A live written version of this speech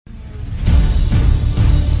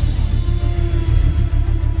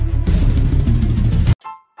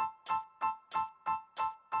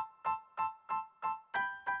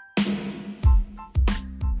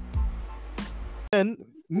then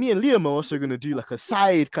me and Liam are also going to do like a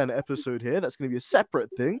side kind of episode here. That's going to be a separate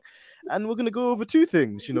thing. And we're going to go over two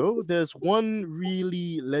things. There's one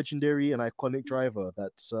really legendary and iconic driver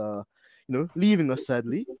that's, leaving us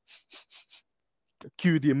sadly.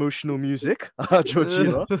 Cue the emotional music,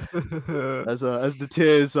 Georgina, as the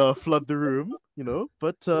tears flood the room,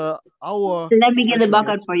 But our Let me get the special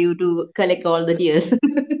bucket guest, for you to collect all the tears.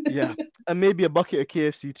 yeah, and maybe a bucket of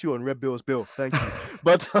KFC too on Red Bill's bill. Thank you.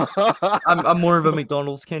 But I'm more of a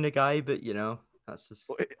McDonald's kind of guy, but that's just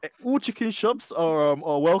all chicken shops are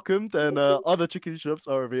welcomed, and other chicken shops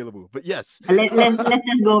are available. But yes, let's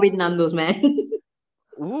just go with Nando's, man.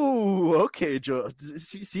 Ooh, okay, George.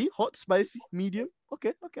 See, hot, spicy, medium.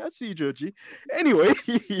 Okay, I see you, Georgie. Anyway,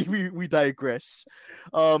 we digress.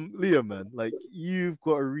 Liam, man, like you've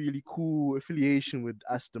got a really cool affiliation with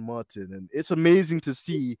Aston Martin, and it's amazing to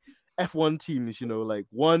see F1 teams, like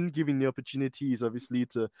one giving the opportunities, obviously,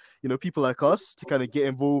 to people like us to kind of get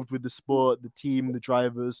involved with the sport, the team, the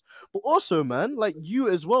drivers, but also, man, like you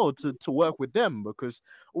as well to work with them, because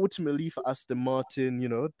ultimately for Aston Martin,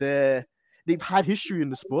 they've had history in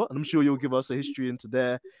the sport, and I'm sure you'll give us a history into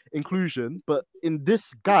their inclusion. But in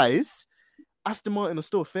this guise, Aston Martin are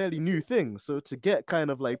still a fairly new thing. So to get kind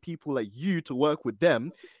of like people like you to work with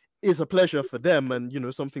them is a pleasure for them, and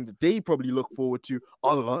something that they probably look forward to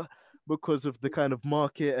a lot because of the kind of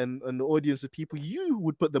market and the audience of people you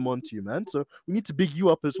would put them onto, man. So we need to big you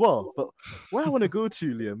up as well. But where I want to go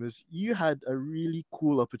to, Liam, is you had a really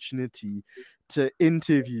cool opportunity to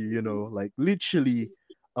interview, like literally.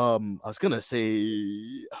 I was gonna say,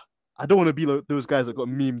 I don't want to be like those guys that got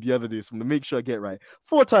memed the other day, so I'm gonna make sure I get it right.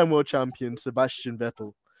 4-time world champion Sebastian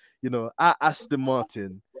Vettel, at Aston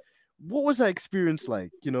Martin. What was that experience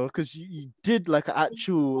like? Because you did like an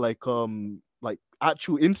actual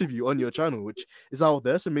actual interview on your channel, which is out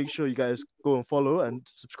there. So make sure you guys go and follow and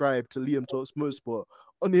subscribe to Liam Talks Motorsport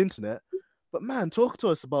on the internet. But man, talk to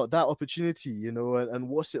us about that opportunity, and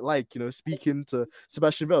what's it like, speaking to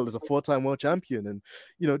Sebastian Vettel as a 4-time world champion, and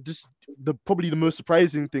just probably the most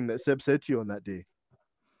surprising thing that Seb said to you on that day.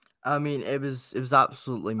 I mean, it was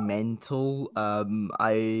absolutely mental.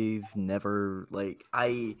 I've never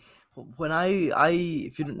when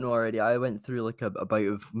if you don't know already, I went through like a bout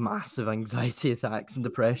of massive anxiety attacks and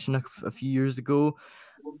depression a few years ago.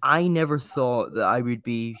 I never thought that I would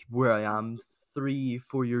be where I am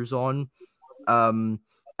 3-4 years on. And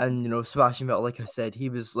Sebastian Vettel, like I said, he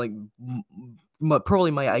was like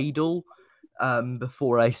probably my idol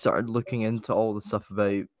before I started looking into all the stuff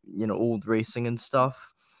about old racing and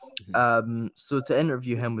stuff. So to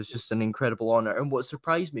interview him was just an incredible honor. And what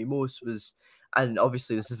surprised me most was, and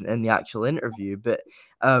obviously this isn't in the actual interview, but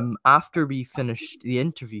after we finished the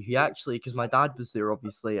interview, he actually, because my dad was there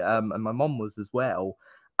obviously, and my mum was as well,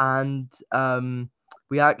 and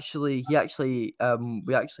we actually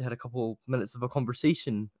had a couple minutes of a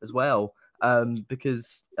conversation as well,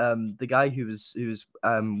 because the guy who was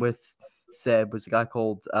with Seb was a guy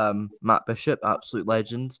called Matt Bishop, absolute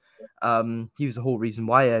legend. He was the whole reason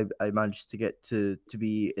why I managed to get to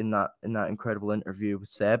be in that incredible interview with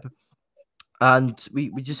Seb, and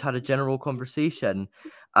we just had a general conversation,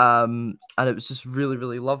 and it was just really,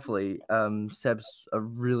 really lovely. Seb's a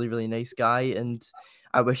really, really nice guy, and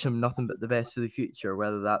I wish him nothing but the best for the future,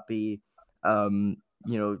 whether that be,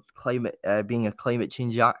 climate, being a climate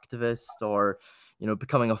change activist, or,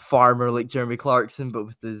 becoming a farmer like Jeremy Clarkson, but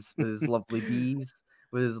with his lovely bees,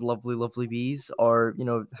 lovely bees, or,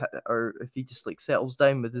 or if he just like settles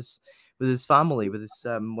down with his family, with his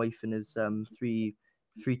wife and his three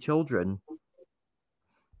children.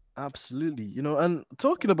 Absolutely. And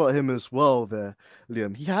talking about him as well there,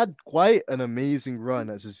 Liam, he had quite an amazing run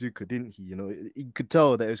at Suzuka, didn't he? You could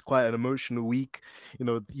tell that it was quite an emotional week.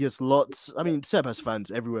 He has lots. I mean, Seb has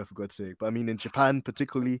fans everywhere, for God's sake. But I mean, in Japan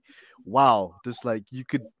particularly, wow. Just like you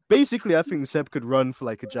could basically, I think Seb could run for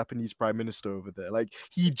like a Japanese prime minister over there. Like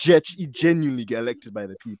he genuinely get elected by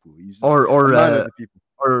the people. He's or a man of the people.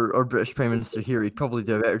 Or British Prime Minister here, he'd probably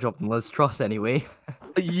do a better job than Liz Truss anyway.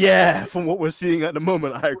 Yeah, from what we're seeing at the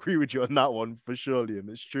moment, I agree with you on that one for sure, Liam.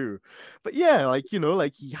 It's true. But yeah, like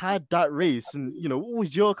he had that race, and what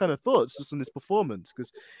was your kind of thoughts just on this performance?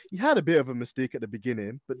 Because he had a bit of a mistake at the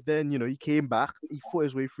beginning, but then he came back, he fought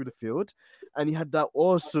his way through the field, and he had that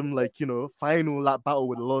awesome final lap battle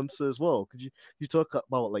with Alonso as well. Could you talk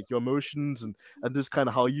about like your emotions and just kind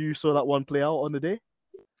of how you saw that one play out on the day?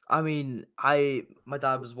 I mean, my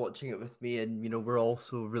dad was watching it with me, and we're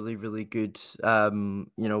also really, really good.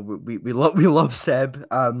 We love Seb.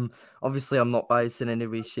 Obviously, I'm not biased in any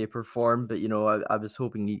way, shape, or form, but I was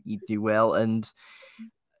hoping he'd do well, and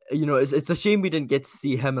it's a shame we didn't get to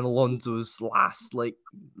see him and Alonso's last like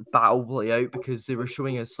battle play out because they were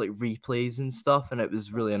showing us like replays and stuff, and it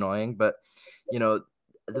was really annoying. But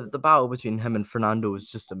the battle between him and Fernando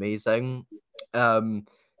was just amazing.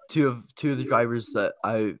 Two of the drivers that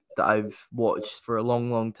I've watched for a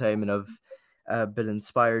long time and have been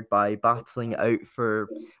inspired by battling it out for.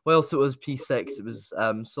 Whilst it was P6, it was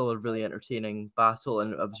still a really entertaining battle,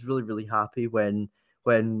 and I was really happy when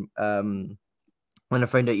I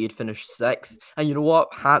found out you'd finished 6th. And you know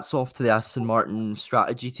what? Hats off to the Aston Martin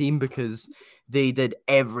strategy team because they did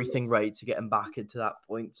everything right to get him back into that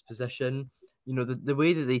points position. The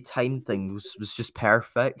way that they timed things was just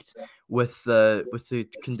perfect with the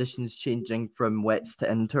conditions changing from wets to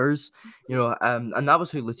inters. And that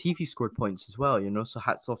was how Latifi scored points as well. So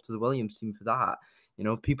hats off to the Williams team for that.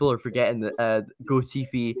 People are forgetting that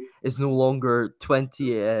Latifi is no longer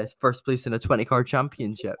 20 first place in a 20-car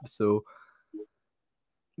championship. So.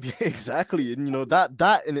 Yeah, exactly. And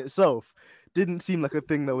that in itself didn't seem like a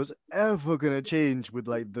thing that was ever gonna change with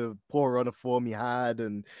like the poor run of form he had.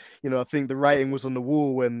 And I think the writing was on the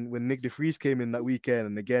wall when Nick de Vries came in that weekend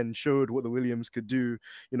and again showed what the Williams could do,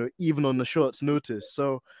 even on the short's notice.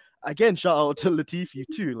 So again, shout out to Latifi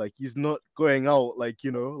too. Like he's not going out like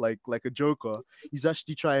like a joker. He's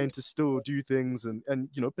actually trying to still do things and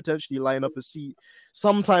potentially line up a seat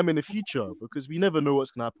sometime in the future because we never know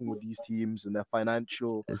what's gonna happen with these teams and their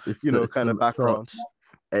financial kind of backgrounds.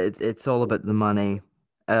 It's all about the money.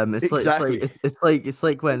 Exactly. It's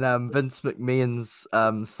like when Vince McMahon's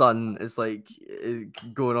son is like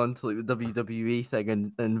going on to like the WWE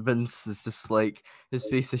thing, and Vince is just like his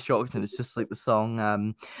face is shocked, and it's just like the song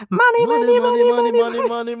money.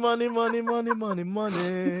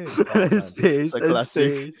 His face,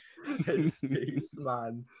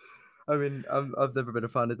 man. I mean, I've never been a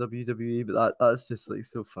fan of WWE, but that's just like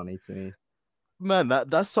so funny to me. Man,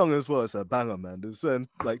 that song as well is a banger, man. There's certain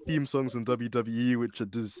like theme songs in WWE which are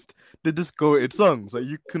they're just goated songs. Like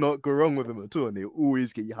you cannot go wrong with them at all, and they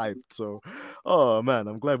always get you hyped. So, oh man,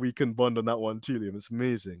 I'm glad we can bond on that one too, Liam. It's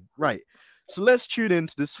amazing. Right. So let's tune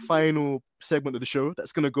into this final segment of the show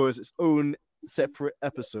that's gonna go as its own separate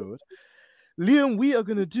episode. Liam, we are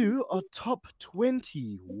gonna do our top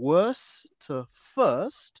 20 worst to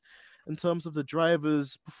first in terms of the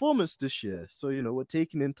drivers' performance this year. So, we're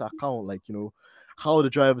taking into account, like, how the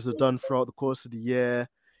drivers have done throughout the course of the year.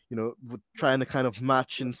 We're trying to kind of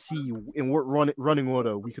match and see in what running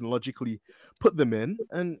order we can logically put them in.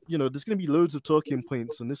 And, there's going to be loads of talking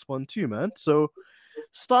points on this one too, man. So,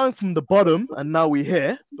 starting from the bottom, and now we're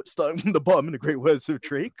here, but starting from the bottom, in the great words of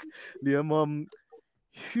Drake, Liam,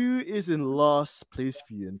 who is in last place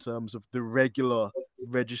for you in terms of the regular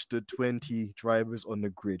registered 20 drivers on the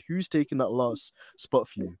grid? Who's taking that last spot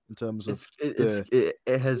for you in terms of it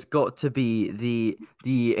has got to be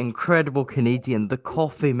the incredible Canadian, the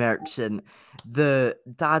coffee merchant, the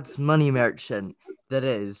dad's money merchant that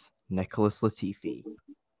is Nicholas Latifi.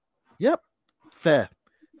 Yep, fair.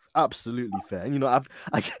 Absolutely fair. And I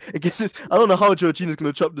guess I don't know how Georgina's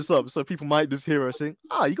going to chop this up, so people might just hear her saying,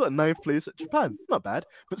 you got 9th place at Japan, not bad.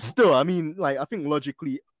 But still, I mean, like, I think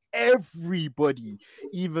logically everybody,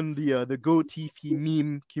 even the Go TV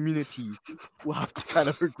meme community, will have to kind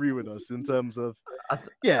of agree with us in terms of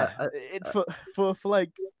for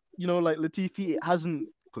like like Latifi, it hasn't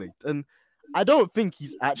clicked. And I don't think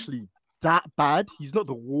he's actually that bad. He's not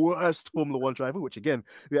the worst Formula One driver, which again,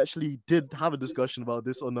 we actually did have a discussion about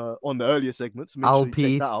this on the earlier segments. So make sure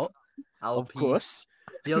you check that out. Of course.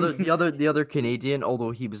 The other Canadian,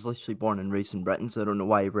 although he was literally born and raised in Britain, so I don't know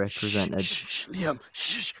why he represented. Liam,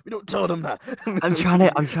 we don't tell them that. I'm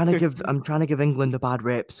trying to give England a bad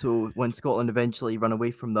rep, so when Scotland eventually run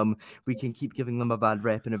away from them, we can keep giving them a bad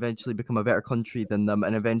rep and eventually become a better country than them,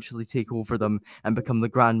 and eventually take over them and become the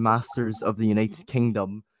Grand Masters of the United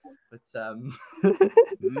Kingdom. But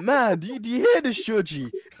man, do you hear this, Jorgy?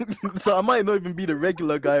 So I might not even be the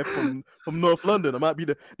regular guy from North London. I might be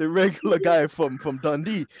the regular guy from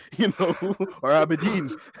Dundee, or Aberdeen.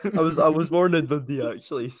 I was born in Dundee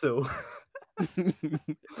actually, so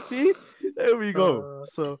see, there we go.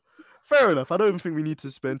 So fair enough. I don't even think we need to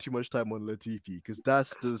spend too much time on Latifi because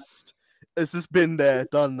it's just been there,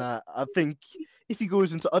 done that. I think if he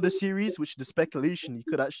goes into other series, which the speculation he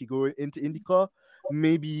could actually go into IndyCar.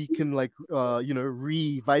 Maybe he can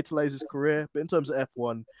revitalize his career. But in terms of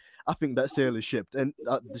F1, I think that sail is shipped. And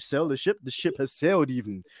the ship has sailed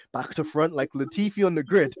even back to front like Latifi on the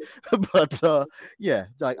grid. But I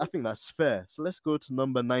think that's fair. So let's go to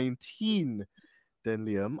number 19 then,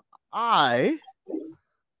 Liam. I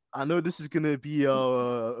know this is going to be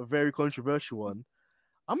a very controversial one.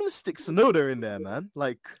 I'm going to stick Sonoda in there, man.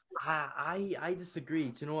 Like, I disagree.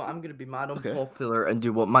 Do you know what? I'm gonna be mad Okay. unpopular and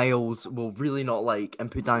do what Miles will really not like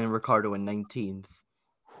and put Daniel Ricciardo in 19th.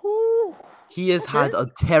 Whew. He has Okay. had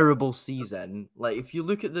a terrible season. Like if you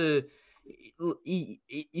look at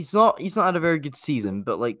he's not had a very good season,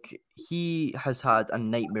 but like he has had a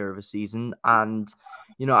nightmare of a season, and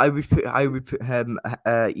you know I would put him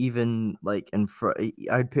even like in front.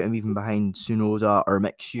 I'd put him even behind Tsunoda or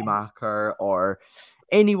Mick Schumacher or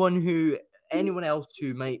anyone else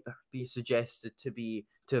who might be suggested to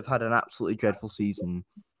have had an absolutely dreadful season.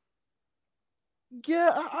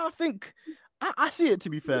 Yeah, I think I see it, to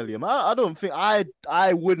be fair, Liam. I don't think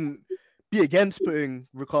I wouldn't be against putting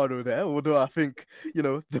Ricardo there, although I think,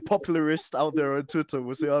 the popularist out there on Twitter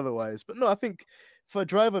will say otherwise. But no, I think for a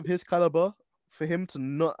driver of his caliber, for him to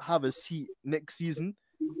not have a seat next season,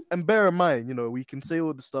 and bear in mind, we can say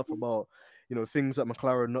all the stuff about, things at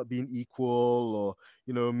McLaren not being equal, or,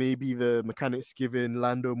 maybe the mechanics giving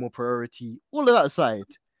Lando more priority. All of that aside,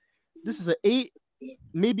 this is an 8,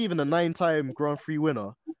 maybe even a 9-time Grand Prix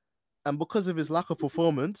winner. And because of his lack of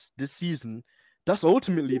performance this season, that's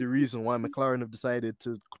ultimately the reason why McLaren have decided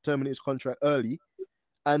to terminate his contract early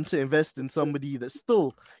and to invest in somebody that's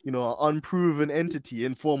still, an unproven entity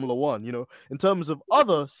in Formula One. In terms of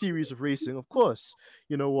other series of racing, of course,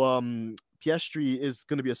 Piastri is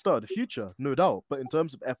going to be a star of the future, no doubt. But in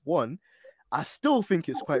terms of F1, I still think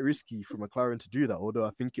it's quite risky for McLaren to do that, although I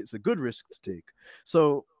think it's a good risk to take.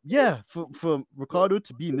 So, yeah, for Ricciardo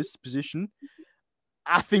to be in this position,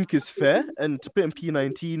 I think is fair. And to put in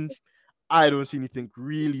P19, I don't see anything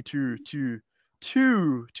really too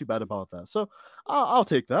bad about that. So I'll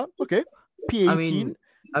take that. Okay. P18.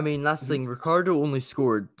 I mean, that's the thing. Ricardo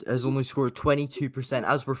has only scored 22%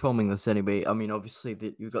 as we're filming this anyway. I mean, obviously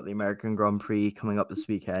you've got the American Grand Prix coming up this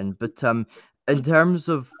weekend, but in terms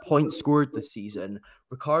of points scored this season,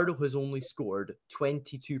 Ricardo has only scored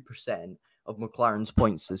 22% of McLaren's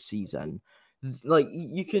points this season. Like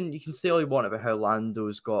you can say all you want about how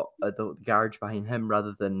Lando's got the garage behind him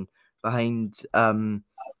rather than behind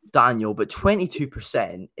Daniel, but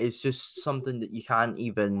 22% is just something that you can't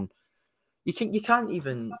even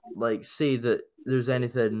like say that there's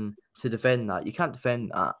anything to defend that. You can't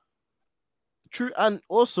defend that. True, and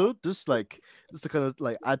also just to kind of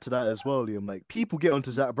like add to that as well, Liam. Like people get onto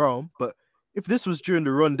Zach Brown, but if this was during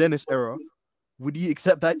the Ron Dennis era, would he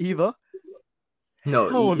accept that either?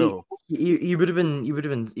 No, no. He would have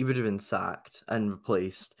been sacked and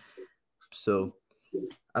replaced. So,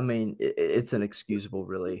 I mean, it's inexcusable,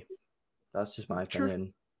 really. That's just my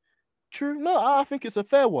opinion. True. No, I think it's a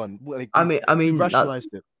fair one. Like, I mean,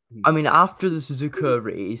 rationalized it. I mean, after the Suzuka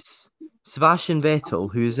race, Sebastian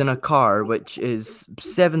Vettel, who's in a car which is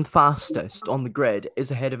 7th fastest on the grid,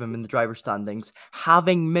 is ahead of him in the driver's standings,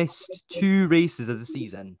 having missed 2 races of the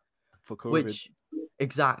season. For COVID.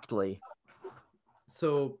 Exactly.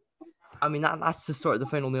 So, I mean, that's the sort of the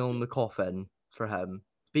final nail in the coffin for him.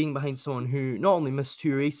 Being behind someone who not only missed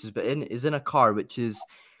 2 races, but is in a car which is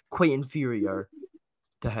quite inferior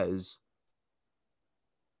to his.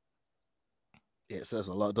 Yeah, it says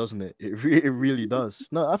a lot, doesn't it? It really does.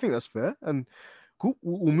 No, I think that's fair. And cool.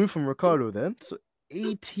 We'll move from Ricardo then. So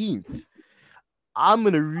 18th. I'm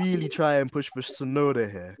going to really try and push for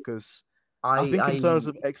Tsunoda here because I think in terms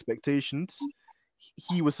of expectations,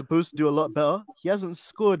 he was supposed to do a lot better. He hasn't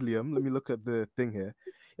scored, Liam. Let me look at the thing here.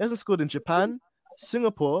 He hasn't scored in Japan,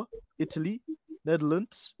 Singapore, Italy,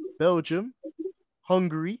 Netherlands, Belgium,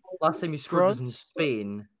 Hungary. Last time he scored was in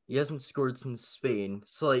Spain. He hasn't scored since Spain.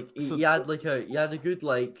 So like he had a good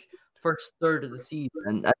like first third of the season,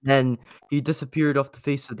 and then he disappeared off the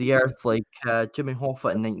face of the earth like Jimmy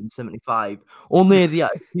Hoffa in 1975. Only the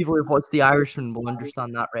people who watched The Irishman will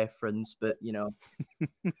understand that reference, but you know.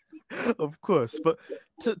 Of course, but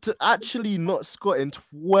to actually not score in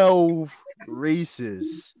 12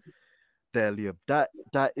 races, there, Liam,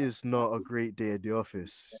 that is not a great day at the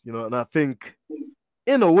office, and I think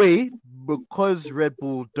in a way, because Red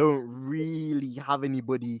Bull don't really have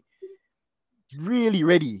anybody really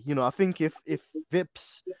ready, I think if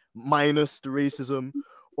Vips minus the racism,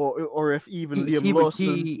 or if even Liam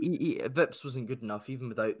Lawson, Vips wasn't good enough even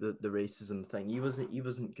without the racism thing. He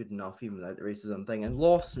wasn't good enough even without the racism thing. And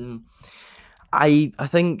Lawson, I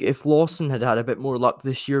think if Lawson had a bit more luck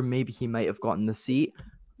this year, maybe he might have gotten the seat.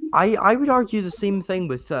 I would argue the same thing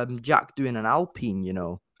with Jack Doohan and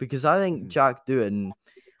Alpine, because I think Jack Doohan,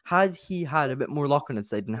 had he had a bit more luck on his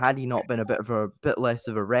side and had he not been a bit less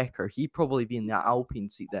of a wrecker, he'd probably be in that Alpine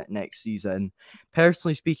seat that next season.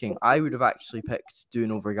 Personally speaking, I would have actually picked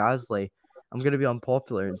Doohan over Gasly. I'm going to be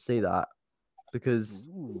unpopular and say that because,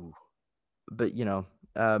 but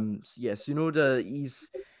Tsunoda,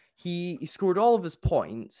 he scored all of his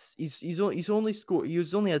points. He's only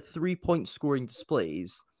had 3-point scoring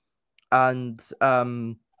displays, and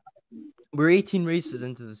we're 18 races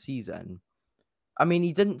into the season. I mean,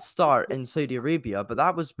 he didn't start in Saudi Arabia, but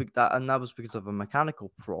that was because of a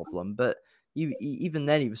mechanical problem. But even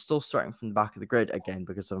then, he was still starting from the back of the grid again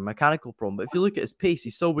because of a mechanical problem. But if you look at his pace, he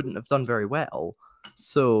still wouldn't have done very well.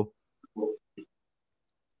 So,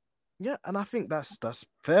 yeah, and I think that's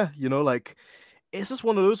fair. Like it's just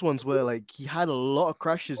one of those ones where like he had a lot of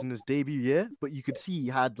crashes in his debut year, but you could see he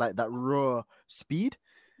had like that raw speed.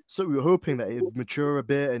 So we were hoping that it'd mature a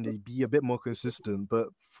bit and he'd be a bit more consistent, but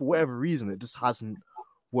for whatever reason, it just hasn't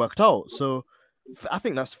worked out. So I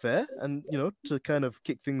think that's fair. And to kind of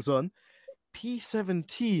kick things on,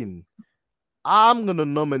 P17, I'm gonna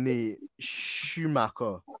nominate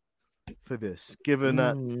Schumacher for this, given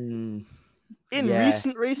that in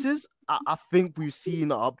recent races, I think we've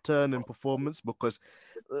seen an upturn in performance because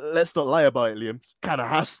let's not lie about it, Liam. He kind of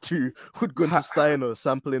has to with Gunter Steiner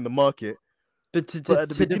sampling the market. But at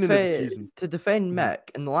the beginning of the season, to defend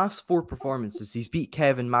Mick, in the last 4 performances, he's beat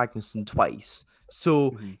Kevin Magnussen twice.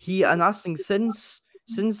 So and that's thing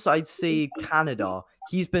since I'd say Canada,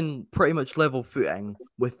 he's been pretty much level footing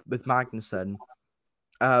with Magnussen.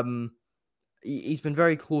 He's been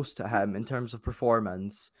very close to him in terms of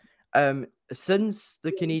performance. Since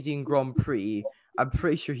the Canadian Grand Prix, I'm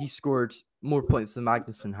pretty sure he scored more points than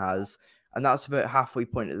Magnussen has, and that's about halfway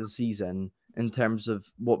point of the season in terms of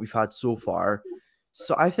what we've had so far.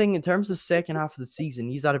 So I think in terms of second half of the season,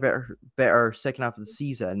 he's had a better second half of the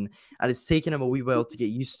season, and it's taken him a wee while to get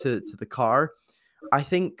used to the car. I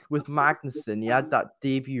think with Magnussen, he had that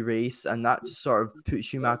debut race, and that just sort of put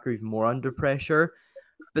Schumacher even more under pressure.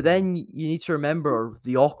 But then you need to remember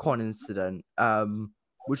the Ocon incident,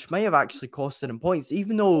 which may have actually costed him points.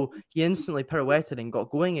 Even though he instantly pirouetted and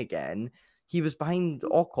got going again, he was behind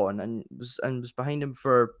Ocon and was behind him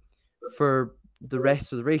for the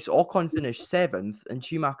rest of the race. Ocon finished 7th and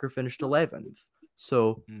Schumacher finished 11th.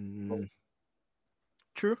 So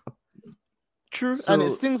true. And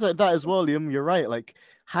it's things like that as well, Liam. You're right. Like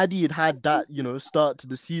had he had that, start to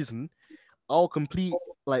the season, our complete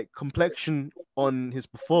like complexion on his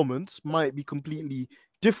performance might be completely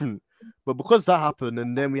different. But because that happened,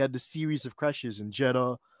 and then we had the series of crashes in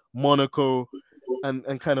Jeddah, Monaco,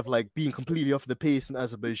 and kind of like being completely off the pace in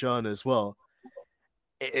Azerbaijan as well,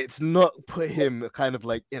 it's not put him kind of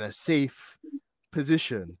like in a safe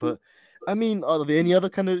position. But I mean, are there any other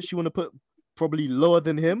candidates you want to put probably lower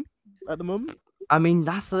than him at the moment? I mean,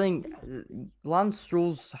 that's the thing. Lance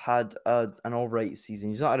Stroll's had an all right season.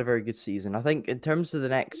 He's not had a very good season. I think in terms of the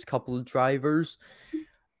next couple of drivers,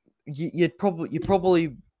 you'd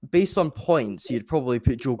probably based on points, you'd probably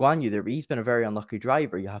put Zhou Guanyu there, but he's been a very unlucky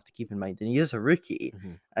driver. You have to keep in mind, and he is a rookie,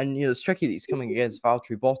 and it's tricky that he's coming against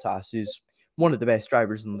Valtteri Bottas, who's one of the best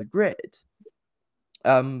drivers on the grid.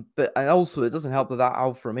 But and also it doesn't help that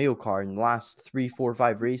Alfa Romeo car in the last 3, 4,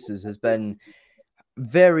 5 races has been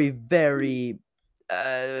very, very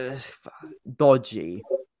dodgy.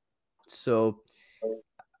 So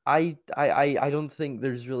I don't think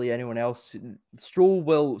there's really anyone else.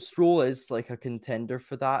 Stroll is like a contender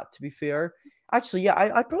for that, to be fair. Actually,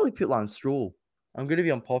 yeah, I'd probably put Lance Stroll. I'm going to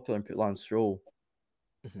be unpopular and put Lance Stroll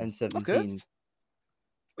in 17th. Okay.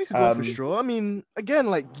 We could go for Stroll. I mean, again,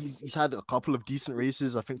 like he's had a couple of decent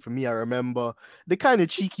races. I think for me, I remember the kind of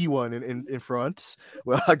cheeky one in France.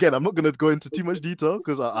 Well, again, I'm not going to go into too much detail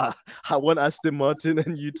because I want Aston Martin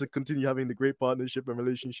and you to continue having the great partnership and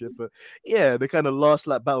relationship. But yeah, the kind of last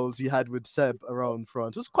lap battles he had with Seb around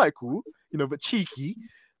France was quite cool, but cheeky.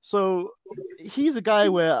 So he's a guy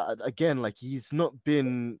where, again, like he's not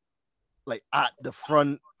been like at the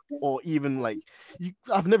front or even like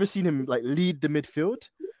I've never seen him like lead the midfield.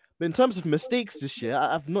 But in terms of mistakes this year,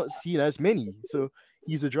 I've not seen as many. So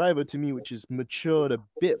he's a driver to me which has matured a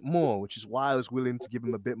bit more, which is why I was willing to give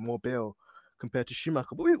him a bit more bail compared to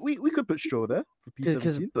Schumacher. But we could put Stroll there for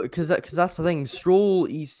P17. Because that's the thing. Stroll,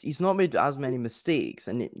 he's not made as many mistakes,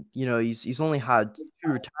 and he's only had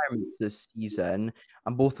 2 retirements this season,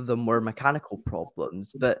 and both of them were mechanical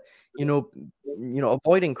problems. But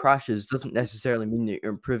avoiding crashes doesn't necessarily mean that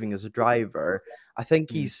you're improving as a driver. I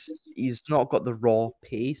think he's not got the raw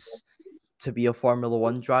pace to be a Formula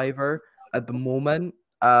One driver at the moment.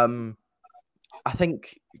 I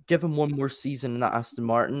think give him one more season in that Aston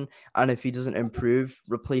Martin, and if he doesn't improve,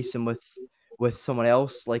 replace him with someone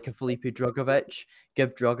else like a Felipe Drugovich.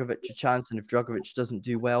 Give Drugovich a chance, and if Drugovich doesn't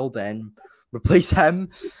do well, then replace him.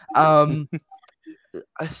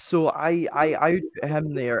 So I would put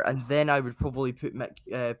him there, and then I would probably put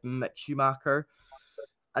Mick Schumacher,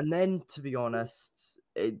 and then to be honest,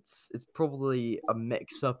 it's probably a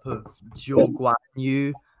mix up of Joe Guan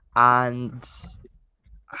Yu and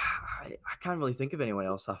I can't really think of anyone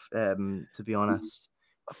else. To be honest,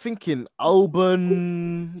 I'm thinking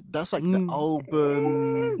Albon. That's like the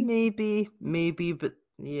Albon. maybe, but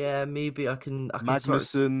yeah, maybe I can sort of.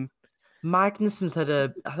 Magnussen. Magnussen's had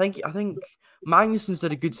a. I think Magnussen's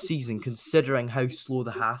had a good season considering how slow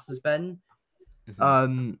the Haas has been.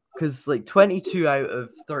 Because like 22 out of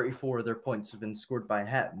 34 of their points have been scored by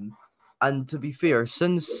him, and to be fair,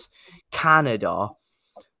 since Canada,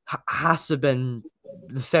 Haas have been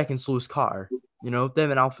the second slowest car. You know,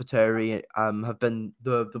 them and AlphaTauri have been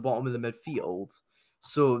the bottom of the midfield,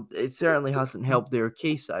 so it certainly hasn't helped their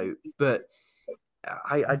case out. But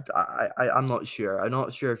I'm not sure. I'm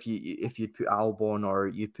not sure if you'd put Albon or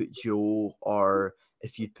you put Joe or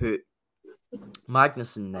if you'd put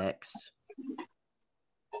Magnussen next.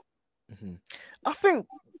 I think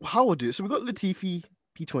how we'll do it. So we got Latifi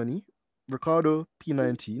P20, Ricardo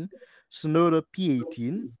P19, Sonoda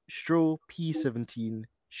P18, Stroll P17,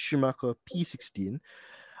 Schumacher P16.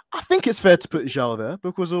 I think it's fair to put Zhao there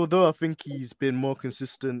because although I think he's been more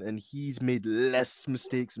consistent and he's made less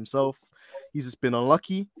mistakes himself, he's just been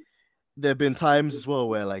unlucky. There have been times as well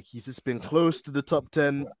where like he's just been close to the top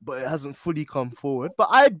 10, but it hasn't fully come forward. But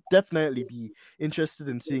I'd definitely be interested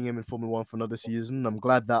in seeing him in Formula One for another season. I'm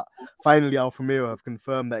glad that finally Alfa Romeo have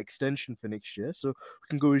confirmed that extension for next year. So we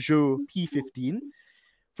can go Zhou P15.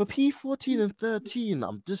 For P14 and 13,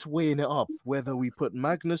 I'm just weighing it up whether we put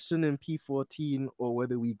Magnussen in P14 or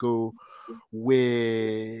whether we go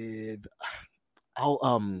with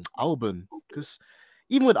Albon. Because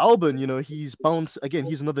even with Albon, you know, he's bounced again.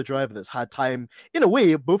 He's another driver that's had time. In a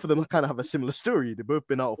way, both of them kind of have a similar story. They've both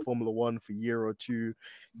been out of Formula One for a year or two.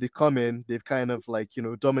 They come in, they've kind of like, you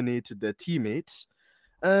know, dominated their teammates.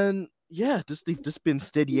 And yeah, they've just been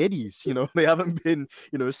steady eddies. You know, they haven't been,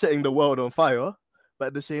 you know, setting the world on fire. But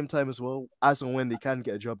at the same time as well, as and when they can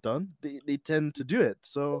get a job done, they tend to do it.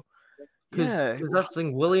 So Because that's the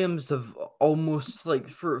thing, Williams have almost like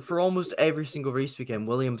for almost every single race weekend,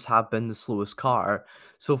 Williams have been the slowest car.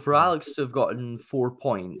 So for Alex to have gotten 4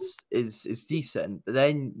 points is decent. But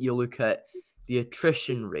then you look at the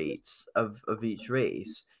attrition rates of each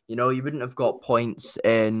race. You know, you wouldn't have got points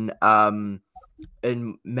in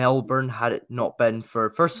Melbourne had it not been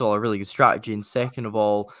for, first of all, a really good strategy, and second of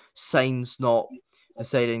all, Sainz not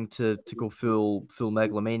deciding to go full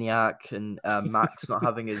megalomaniac, and Max not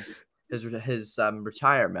having his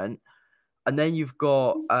retirement. And then you've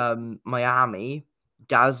got Miami.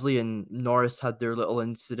 Gasly and Norris had their little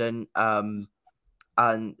incident, and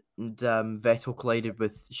Vettel collided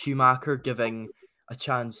with Schumacher, giving a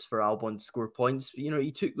chance for Albon to score points. You know,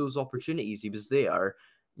 he took those opportunities. He was there.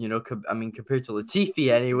 You know, compared to Latifi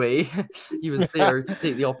anyway, he was there to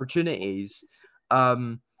take the opportunities.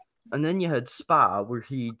 And then you had Spa, where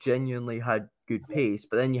he genuinely had good pace.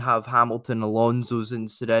 But then you have Hamilton, Alonso's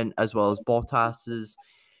incident, as well as Bottas's.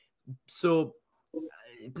 So,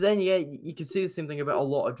 but then you can say the same thing about a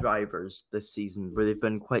lot of drivers this season, where they've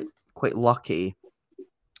been quite lucky.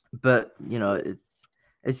 But you know,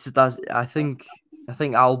 it's just as I think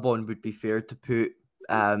Albon would be fair to put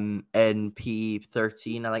in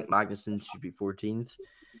P13. I think Magnussen should be 14th.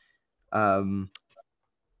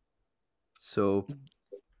 So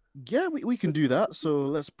yeah, we can do that. So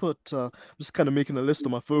let's put. I'm just kind of making a list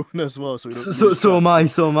on my phone as well. So am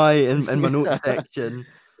I in my notes section.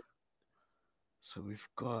 So we've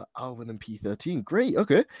got Albon and P13. Great.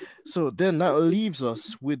 Okay. So then that leaves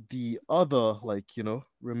us with the other, like, you know,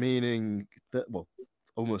 remaining,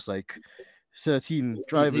 almost like 13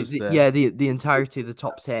 drivers there. Yeah, the entirety of the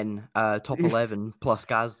top 10, top 11 plus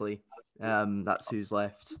Gasly. That's who's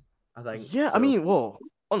left, I think. Yeah, so. I mean, well,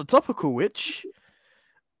 on the topical, which,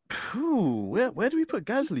 where do we put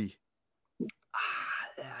Gasly?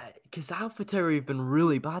 Because AlphaTauri have been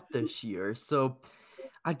really bad this year, so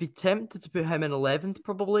I'd be tempted to put him in 11th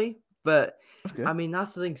probably. But okay. I mean,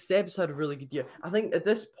 that's the thing. Seb's had a really good year. I think at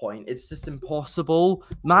this point, it's just impossible.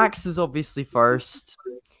 Max is obviously first.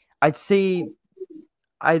 I'd say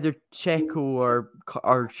either Checo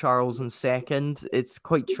or Charles in second. It's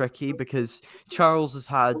quite tricky because Charles has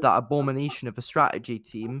had that abomination of a strategy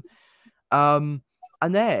team. And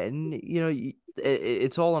then, you know,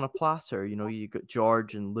 it's all on a platter. You know, you got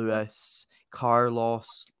George and Lewis,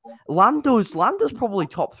 Carlos. Lando's probably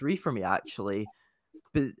top 3 for me, actually.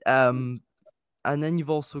 But and then you've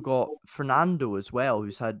also got Fernando as well,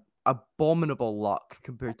 who's had abominable luck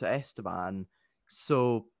compared to Esteban.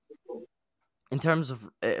 So in terms of,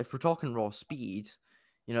 if we're talking raw speed,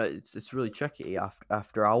 you know, it's really tricky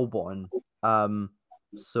after Albon.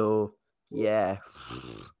 So yeah,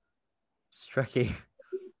 it's tricky.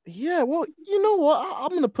 Yeah, well, you know what? I'm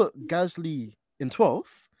gonna put Gasly in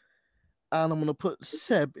 12th, and I'm gonna put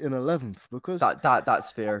Seb in 11th because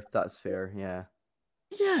That's fair. That's fair. Yeah.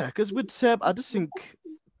 yeah, because with Seb, I just think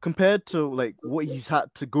compared to like what he's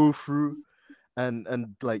had to go through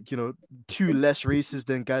and like two less races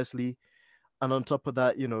than Gasly, and on top of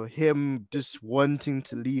that, him just wanting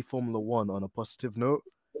to leave Formula One on a positive note,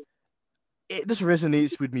 it just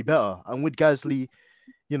resonates with me better. And with Gasly,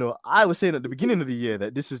 I was saying at the beginning of the year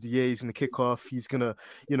that this is the year he's gonna kick off. He's gonna,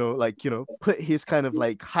 put his kind of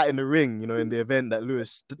like hat in the ring, in the event that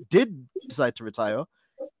Lewis did decide to retire.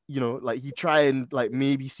 Like he try and like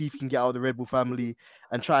maybe see if he can get out of the Red Bull family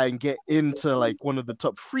and try and get into like one of the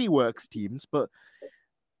top three works teams. But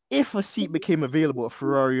if a seat became available at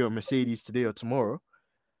Ferrari or Mercedes today or tomorrow,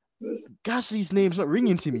 Gasly's name's not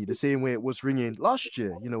ringing to me the same way it was ringing last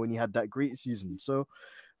year, when he had that great season. So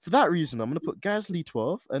for that reason, I'm going to put Gasly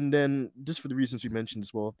 12th, and then just for the reasons we mentioned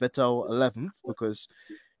as well, Vettel 11th, because,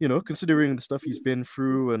 considering the stuff he's been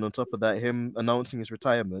through, and on top of that, him announcing his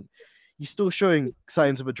retirement, he's still showing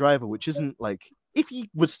signs of a driver, which isn't like, if he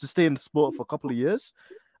was to stay in the sport for a couple of years,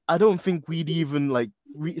 I don't think we'd even like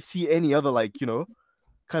see any other like,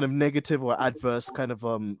 kind of negative or adverse kind of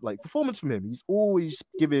like performance from him. He's always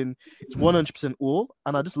giving it's 100% all,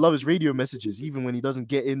 and I just love his radio messages even when he doesn't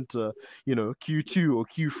get into Q2 or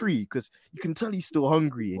Q3, because you can tell he's still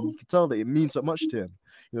hungry, and you can tell that it means so much to him,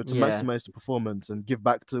 to Yeah. maximize the performance and give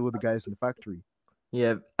back to all the guys in the factory.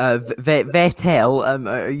 Yeah. Vettel.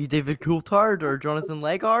 Are you David Coulthard or Jonathan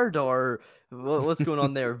Legard, or what's going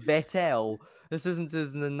on there? Vettel. This isn't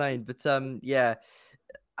 2009, but yeah.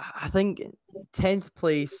 I think 10th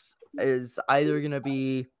place is either going to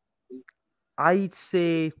be, I'd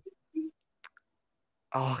say,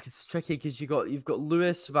 it's tricky because you've got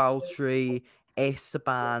Lewis, Valtteri,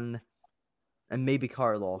 Esteban, and maybe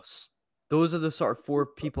Carlos. Those are the sort of four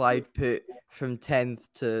people I'd put from 10th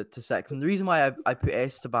to second. The reason why I put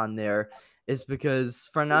Esteban there is because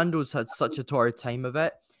Fernando's had such a torrid time of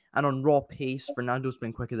it, and on raw pace, Fernando's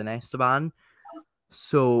been quicker than Esteban.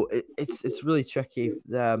 So it's really tricky.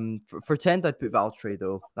 For 10th, I'd put Valtteri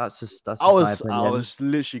though. That's just my opinion. I was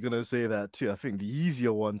literally gonna say that too. I think the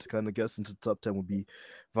easier one to kind of get into the top 10 would be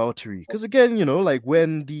Valtteri, because again, like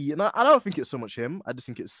when and I don't think it's so much him. I just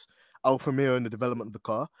think it's Alfa Romeo and the development of the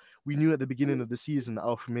car. We knew at the beginning of the season that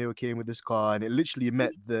Alfa Romeo came with this car, and it literally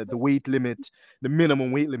met the weight limit, the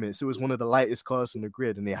minimum weight limit. So it was one of the lightest cars on the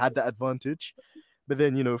grid, and they had that advantage. But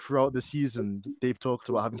then, throughout the season, they've talked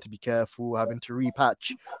about having to be careful, having to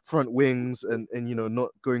repatch front wings and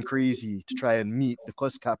not going crazy to try and meet the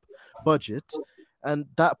cost cap budget. And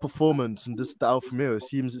that performance and this the Alfa Romeo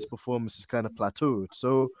seems its performance is kind of plateaued.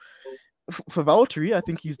 So for Valtteri, I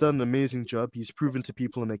think he's done an amazing job. He's proven to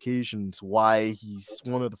people on occasions why he's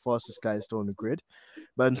one of the fastest guys still on the grid.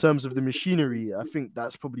 But in terms of the machinery, I think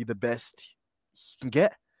that's probably the best he can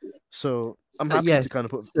get. So I'm happy to kind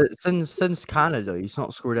of put since Canada, he's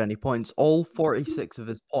not scored any points. All 46 of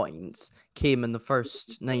his points came in the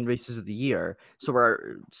first 9 races of the year. So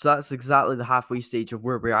that's exactly the halfway stage of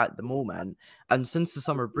where we're at the moment. And since the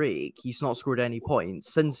summer break, he's not scored any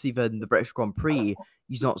points. Since even the British Grand Prix,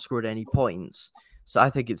 he's not scored any points. So I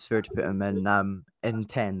think it's fair to put him in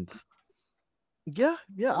 10th. Yeah,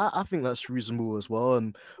 I think that's reasonable as well,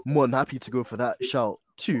 and more than happy to go for that shout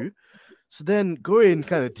too. So then going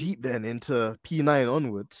kind of deep then into P9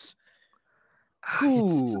 onwards,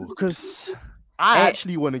 because I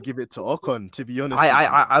actually want to give it to Ocon, to be honest.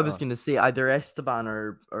 I was going to say either Esteban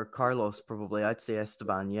or Carlos, probably. I'd say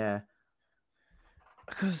Esteban, yeah.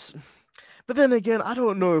 But then again, I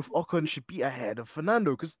don't know if Ocon should be ahead of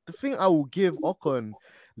Fernando, because the thing I will give Ocon,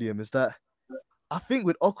 Liam, is that I think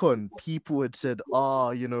with Ocon, people had said,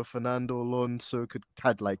 Fernando Alonso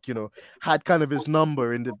had kind of his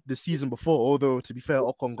number in the season before. Although, to be fair,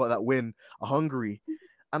 Ocon got that win at Hungary.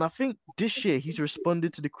 And I think this year he's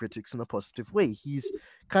responded to the critics in a positive way. He's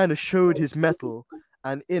kind of showed his mettle,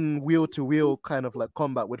 and in wheel-to-wheel kind of like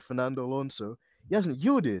combat with Fernando Alonso, he hasn't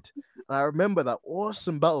yielded. And I remember that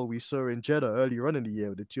awesome battle we saw in Jeddah earlier on in the year,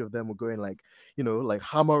 where the two of them were going like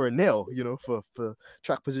hammer and nail, for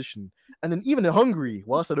track position. And then even in Hungary,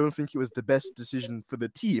 whilst I don't think it was the best decision for the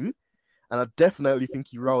team, and I definitely think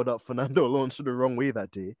he riled up Fernando Alonso the wrong way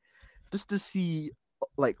that day, just to see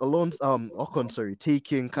like Ocon,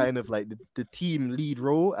 taking kind of like the team lead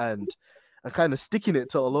role and kind of sticking it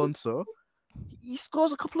to Alonso, he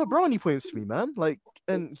scores a couple of brownie points for me, man. Like,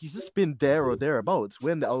 and he's just been there or thereabouts.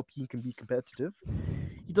 When the Alpine can be competitive,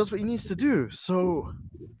 he does what he needs to do. So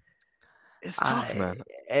It's tough, man.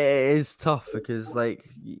 It is tough because, like,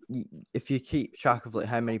 if you keep track of like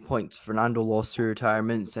how many points Fernando lost through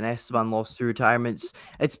retirements and Esteban lost through retirements,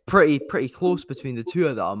 it's pretty close between the two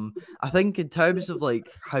of them. I think in terms of like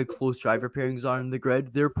how close driver pairings are in the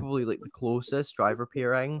grid, they're probably like the closest driver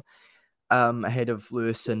pairing, ahead of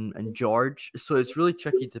Lewis and George. So it's really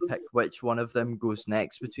tricky to pick which one of them goes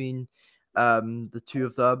next between the two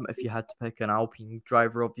of them. If you had to pick an Alpine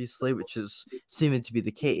driver, obviously, which is seeming to be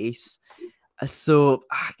the case. So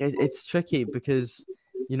it's tricky because,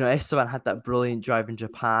 you know, Esteban had that brilliant drive in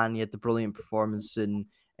Japan. He had the brilliant performance in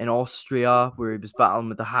Austria where he was battling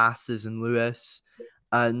with the Haas's and Lewis.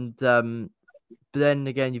 And but then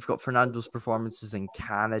again, you've got Fernando's performances in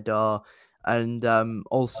Canada and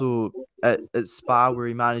also at Spa where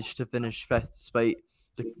he managed to finish fifth despite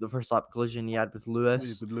the first lap collision he had with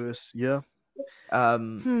Lewis. With Lewis, yeah.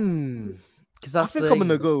 Because I think I'm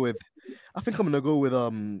gonna go with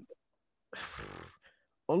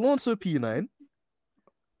Alonso P9.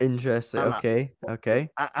 Interesting. Okay.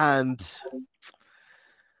 And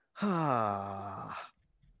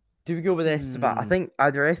do we go with Esteban? I think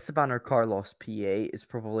either Esteban or Carlos P8 is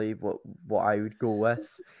probably what I would go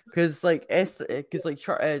with, because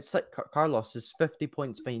Carlos is 50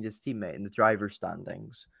 points behind his teammate in the driver's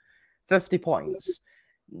standings. 50 points.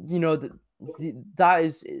 You know that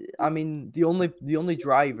is. I mean, the only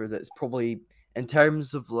driver that's probably in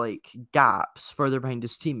terms of like gaps further behind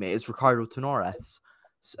his teammate is Ricardo Tenores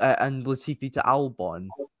and Latifi to Albon.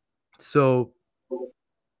 So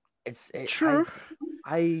it's true.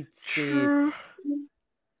 I'd say, true.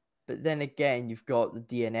 But then again, you've got the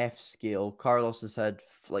DNF scale. Carlos has had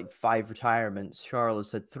like 5 retirements.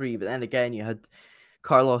 Charles had 3, but then again, you had a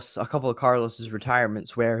couple of Carlos's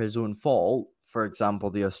retirements were his own fault. For example,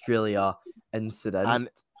 the Australia incident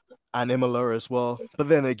and Imola as well. But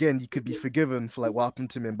then again, you could be forgiven for like what happened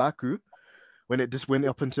to him in Baku when it just went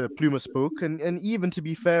up into Pluma Spoke, and even to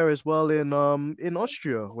be fair as well in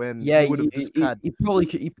Austria when he would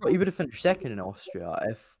have finished second in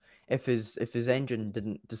Austria if his engine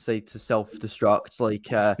didn't decide to self-destruct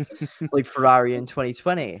like Ferrari in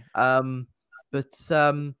 2020. But it's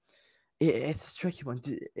a tricky one.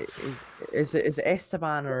 Is it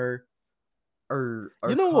Esteban or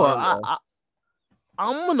you know Carlos? What?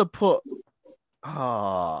 I'm gonna put.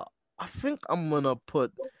 I think I'm gonna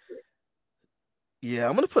put. Yeah,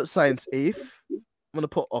 I'm gonna put Sainz 8th. I'm gonna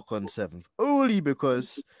put Ocon 7th, only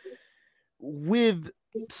because with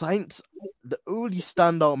Sainz, the only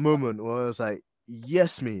standout moment was like,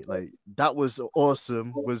 yes, mate, like that was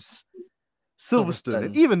awesome. Was Silverstone,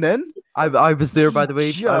 and even then, I was there by the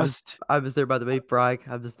way. I was there by the way, Bragg.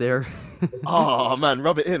 I was there. Oh man,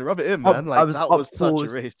 rub it in, man. Like that was such a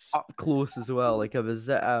race. Up close as well. Like I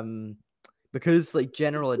was because like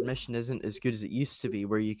general admission isn't as good as it used to be,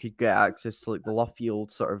 where you could get access to like the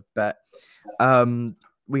Luffield sort of bit.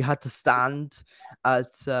 We had to stand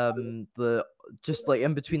at the just like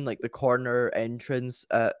in between like the corner entrance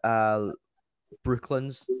at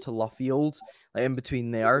Brooklands to Luffield, like in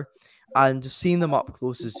between there, and just seeing them up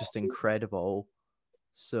close is just incredible.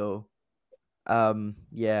 So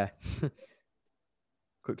yeah.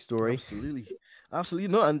 Quick story. Absolutely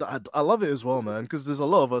not, and I love it as well, man, because there's a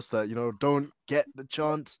lot of us that, you know, don't get the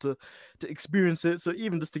chance to experience it. So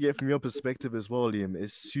even just to get from your perspective as well, Liam,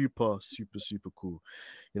 is super cool,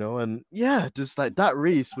 you know. And yeah, just like that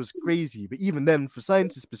race was crazy, but even then, for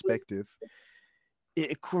Sainz's perspective,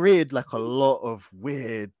 it created like a lot of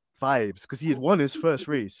weird vibes because he had won his first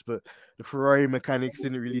race, but the Ferrari mechanics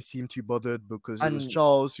didn't really seem too bothered because it was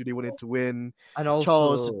Charles who they wanted to win, and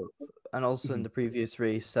also in the previous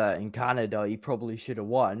race in Canada, he probably should have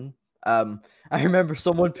won. I remember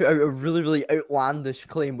someone put out a really, really outlandish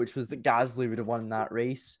claim, which was that Gasly would have won that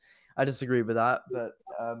race. I disagree with that, but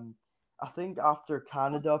I think after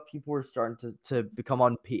Canada, people were starting to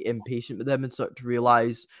become impatient with him and start to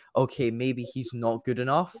realize, okay, maybe he's not good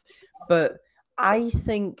enough. But I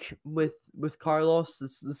think with Carlos,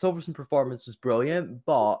 the Silverstone performance was brilliant,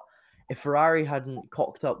 but if Ferrari hadn't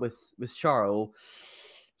cocked up with Charles,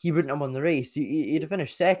 he wouldn't have won the race. He'd have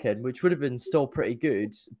finished second, which would have been still pretty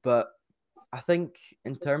good. But I think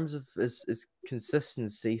in terms of his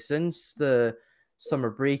consistency, since the summer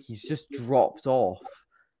break, he's just dropped off.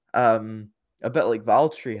 A bit like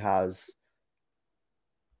Valtteri has.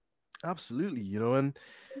 Absolutely, you know, and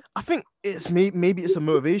I think it's maybe it's a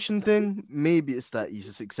motivation thing. Maybe it's that he's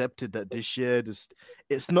just accepted that this year,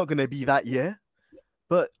 it's not going to be that year.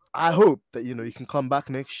 But I hope that, you know, you can come back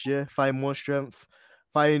next year, find more strength,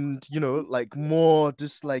 find, like more,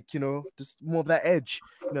 just like, just more of that edge,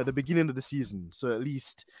 at the beginning of the season. So at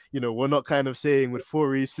least, we're not kind of saying with 4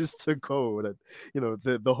 races to go that,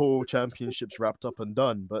 the whole championship's wrapped up and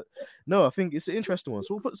done. But no, I think it's an interesting one.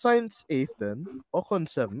 So we'll put Sainz 8th then, Ocon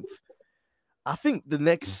 7th. I think the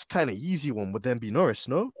next kind of easy one would then be Norris,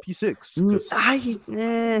 no? P6. Because you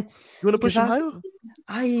want to push him higher?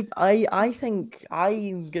 I think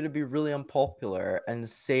I'm gonna be really unpopular and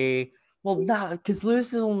say, well, nah, because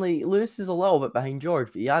Lewis is a little bit behind George,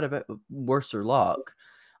 but he had a bit worse luck.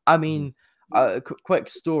 I mean, quick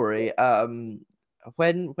story. When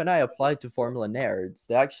I applied to Formula Nerds,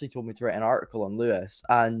 they actually told me to write an article on Lewis,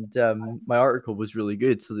 and my article was really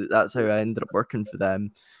good, so that's how I ended up working for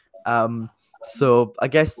them. So I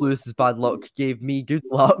guess Lewis's bad luck gave me good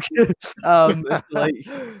luck. If you like,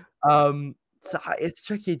 so it's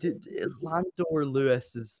tricky. Lando or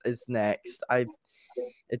Lewis is next.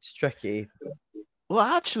 It's tricky. Well,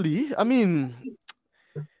 actually, I mean,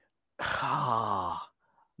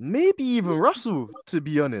 maybe even Russell, to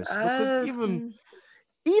be honest, because even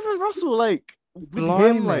Russell, like with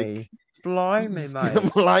him, like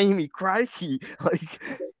blimey, crikey, like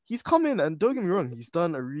he's come in, and don't get me wrong, he's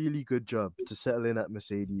done a really good job to settle in at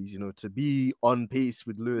Mercedes, to be on pace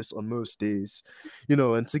with Lewis on most days,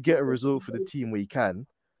 and to get a result for the team where he can.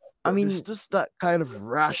 But I mean, it's just that kind of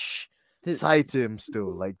rash side to him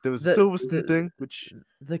still. Like there was the Silverstone thing, which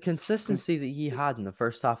the consistency that he had in the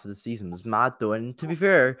first half of the season was mad though. And to be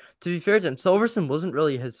fair to him, Silverstone wasn't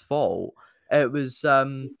really his fault. It was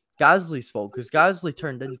Gasly's fault, because Gasly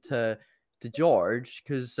turned into George,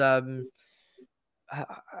 because I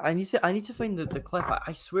need to find the clip.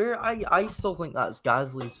 I swear I still think that's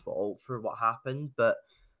Gasly's fault for what happened, but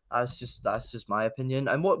that's just my opinion.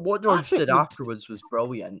 And what George did afterwards was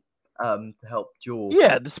brilliant. To help Joe.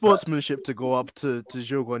 Yeah, the sportsmanship to go up to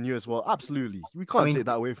Jorgy'S as well. Absolutely, we can't take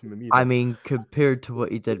that away from him either. I mean, compared to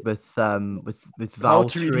what he did with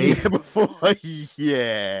Valtteri before,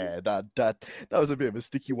 yeah, that was a bit of a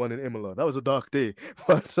sticky one in Imola. That was a dark day,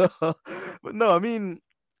 but no, I mean,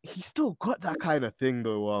 he still got that kind of thing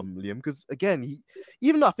though, Liam. Because again,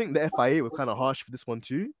 even though I think the FIA were kind of harsh for this one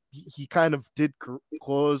too, he kind of did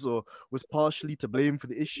cause, or was partially to blame for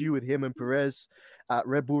the issue with him and Perez at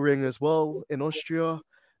Red Bull Ring as well in Austria.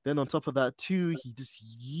 Then on top of that too, he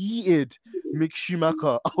just yeeted Mick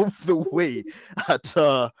Schumacher out of the way at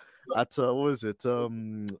what was it,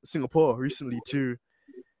 Singapore recently too.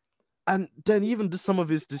 And then even just some of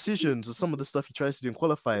his decisions, or some of the stuff he tries to do in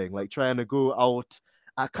qualifying, like trying to go out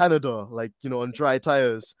at Canada, like, on dry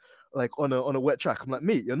tires, like on a wet track. I'm like,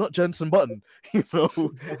 mate, you're not Jenson Button, He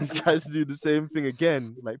tries to do the same thing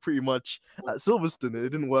again, like pretty much at Silverstone. It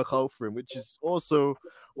didn't work out for him, which is also,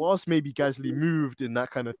 whilst maybe Gasly moved in that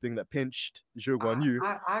kind of thing that pinched Jorgy'S.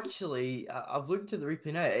 I've looked at the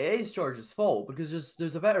replay now. It is George's fault, because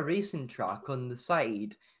there's a bit of racing track on the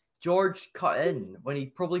side. George cut in when he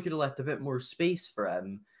probably could have left a bit more space for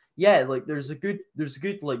him. Yeah, like there's a good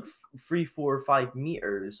like 3, 4, 5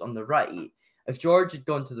 meters on the right. If George had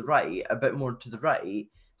gone to the right, a bit more to the right,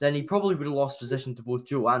 then he probably would have lost position to both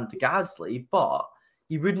Joe and to Gasly, but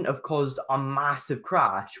he wouldn't have caused a massive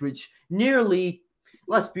crash, which nearly,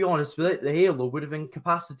 let's be honest, without the halo, would have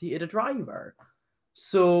incapacitated a driver.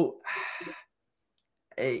 So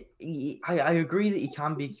I agree that he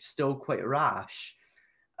can be still quite rash.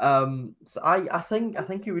 So I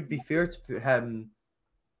think it would be fair to put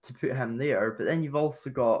him there, but then you've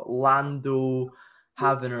also got Lando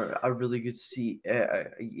having a really good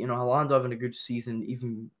Lando having a good season,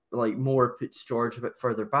 even like more puts George a bit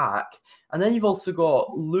further back. And then you've also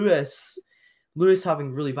got Lewis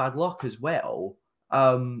having really bad luck as well,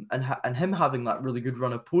 and him having that really good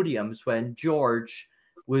run of podiums when George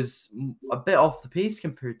was a bit off the pace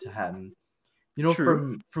compared to him.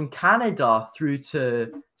 From Canada through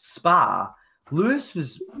to Spa, Lewis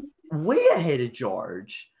was way ahead of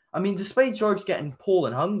George. I mean, despite George getting pole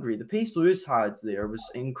in Hungary, the pace Lewis had there was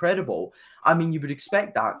incredible. I mean, you would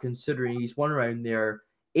expect that considering he's won around there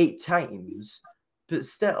 8 times, but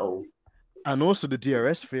still. And also the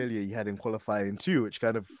DRS failure he had in qualifying too, which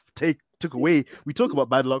kind of took away. We talk about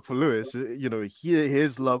bad luck for Lewis.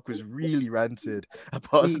 His luck was really rancid at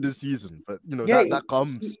parts of the season. But that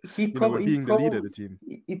comes with being the leader of the team.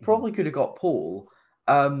 He probably could have got pole.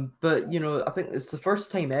 But I think it's the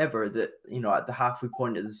first time ever that at the halfway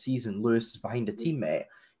point of the season, Lewis is behind a teammate.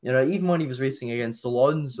 Even when he was racing against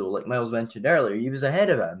Alonso, like Miles mentioned earlier, he was ahead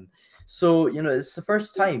of him. So it's the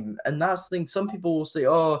first time, and that's the thing. Some people will say,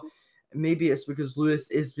 "Oh, maybe it's because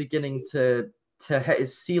Lewis is beginning to hit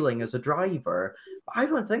his ceiling as a driver." But I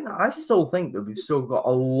don't think that. I still think that we've still got a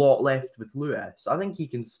lot left with Lewis. I think he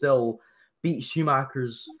can still beat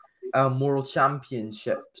Schumacher's world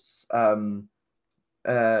championships, the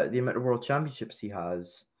amount of world championships he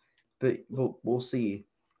has. But we'll see.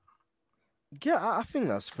 Yeah, I think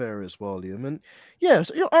that's fair as well, Liam. And yeah,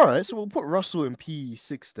 so, all right. So we'll put Russell in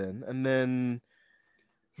P6 then, and then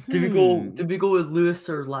Did we go? Did we go with Lewis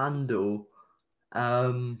or Lando?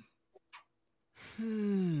 Or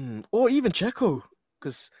even Checo,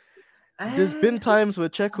 because there's been times where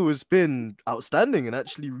Checo has been outstanding and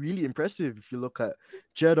actually really impressive. If you look at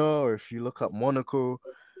Jeddah or if you look at Monaco,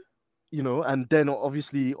 and then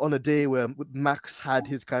obviously on a day where Max had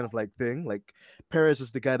his kind of like thing, like Perez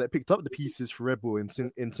is the guy that picked up the pieces for Red Bull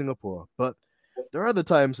in Singapore. But there are other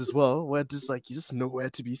times as well where just like he's just nowhere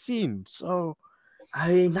to be seen. So I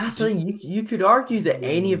mean, that's the thing. You could argue that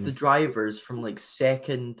any of the drivers from like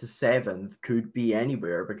 2nd to 7th could be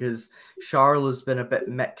anywhere, because Charles has been a bit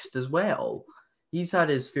mixed as well. He's had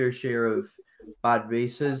his fair share of bad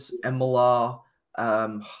races, Imola,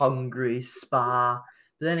 Hungary, Spa.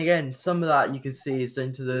 But then again, some of that you could say is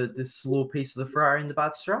down to the slow pace of the Ferrari and the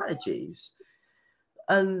bad strategies.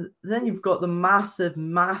 And then you've got the massive,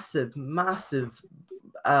 what's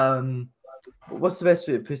the best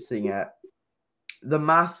way of putting it? The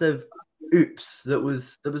massive oops that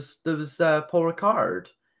was Paul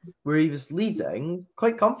Ricard, where he was leading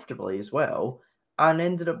quite comfortably as well, and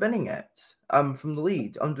ended up winning it from the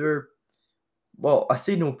lead under, well, I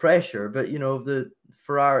say no pressure, but the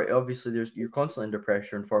Ferrari, obviously you're constantly under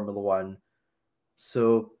pressure in Formula One,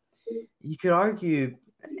 so you could argue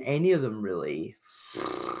any of them really.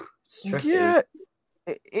 It's tricky. Yeah,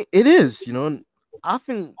 it is. And I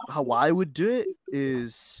think how I would do it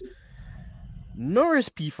is Norris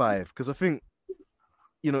P5, because I think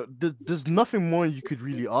there's nothing more you could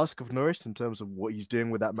really ask of Norris in terms of what he's doing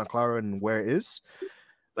with that McLaren and where it is.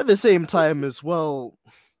 But at the same time as well,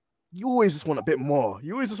 you always just want a bit more.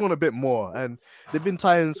 And there've been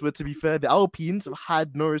times where, to be fair, the Alpines have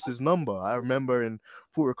had Norris's number. I remember in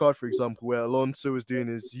Paul Ricard, for example, where Alonso was doing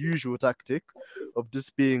his usual tactic of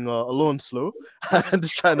just being Alonso and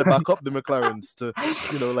just trying to back up the McLarens to,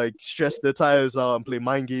 like stress their tires out and play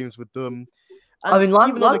mind games with them. And I mean,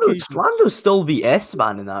 Lando still beat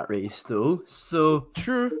Esteban in that race, though. So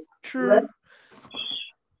true.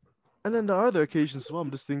 And then there are other occasions as well. I'm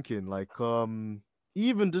just thinking, like,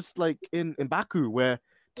 even just like in Baku, where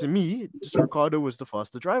to me, just Ricciardo was the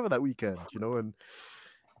faster driver that weekend, and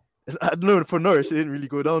I don't know, for Norris, it didn't really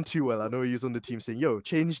go down too well. I know he was on the team saying, yo,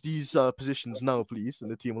 change these positions now, please.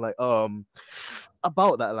 And the team were like,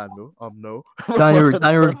 about that, Lando, no.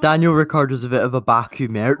 Daniel Ricciardo's a bit of a Baku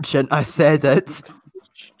merchant. I said it.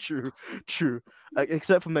 True.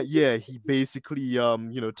 Except from that, yeah, he basically,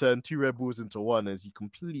 turned 2 Red Bulls into 1 as he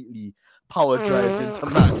completely power drive into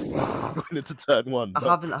Max going into turn 1.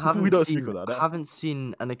 I haven't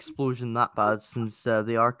seen an explosion that bad since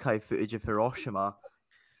the archive footage of Hiroshima.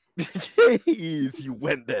 Jeez, you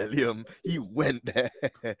went there, Liam. You went there.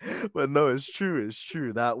 But no, it's true.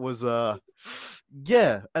 That was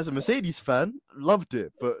yeah, as a Mercedes fan, loved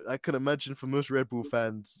it. But I can imagine for most Red Bull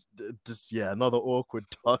fans, just another awkward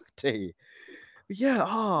dark day. Yeah,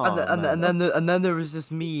 and then there was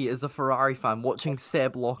just me as a Ferrari fan watching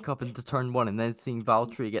Seb lock up into turn 1 and then seeing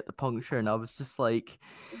Valtteri get the puncture, and I was just like,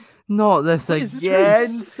 not this again,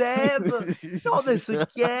 Seb, not this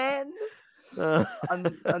again.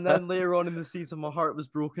 And then later on in the season, my heart was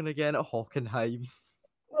broken again at Hockenheim.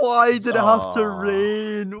 Why did it have to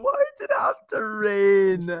rain?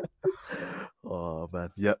 Oh man,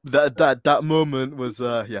 yeah, that moment was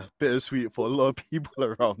bittersweet for a lot of people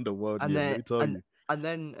around the world. And then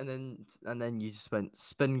you just went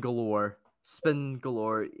spin galore.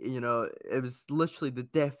 It was literally the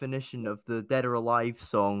definition of the Dead or Alive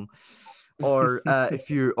song. Or if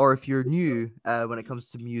you're new when it comes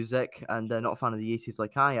to music and not a fan of the 80s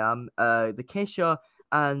like I am, the Kesha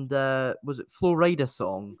and was it Flo Rida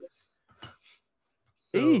song?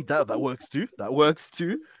 So... Hey, that works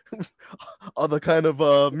too. Other kind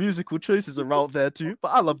of musical choices are out there too, but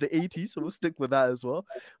I love the 80s, so we'll stick with that as well.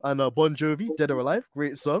 And Bon Jovi, Dead or Alive,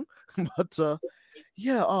 great song. But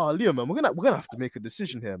Liam, man, we're gonna have to make a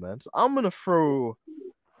decision here, man. So I'm gonna throw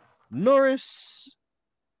Norris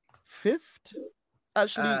 5th.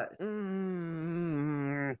 Actually,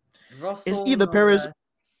 Russell, it's either Perez.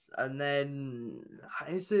 And then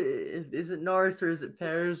is it Norris or is it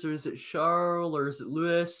Perez or is it Charles or is it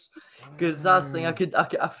Lewis? Because that's the thing.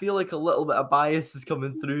 I feel like a little bit of bias is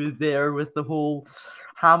coming through there with the whole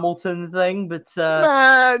Hamilton thing. But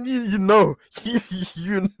man, you know,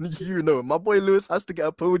 my boy Lewis has to get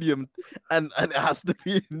a podium, and it has to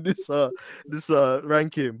be in this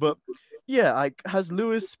ranking. But yeah, like has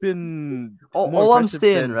Lewis been more All I'm impressive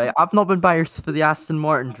saying, than right? I've not been biased for the Aston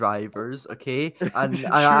Martin drivers, okay? And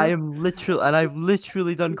I true, am literal, and I've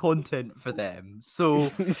literally done content for them. So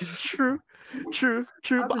true, true.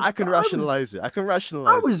 I But was, I can I was, rationalize it. I can I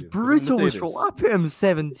rationalize it, was Liam, because I'm brutal with Stroll. Mercedes. I put him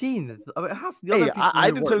 17th. About half the other Hey, people I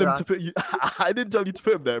who didn't worked tell him there. to put you. I didn't tell you to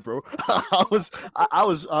put him there, bro. I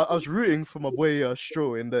was rooting for my boy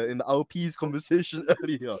Stroh in the LP's conversation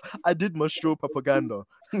earlier. I did my Stroh propaganda.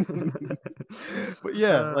 But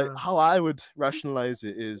yeah, like uh, how I would rationalize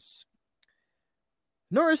it is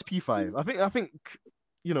Norris P5. I think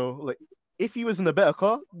like if he was in a better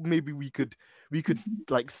car, maybe we could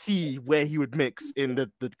like see where he would mix in the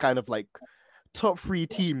kind of like top three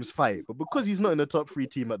teams fight. But because he's not in the top three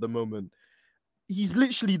team at the moment, he's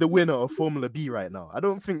literally the winner of Formula B right now. I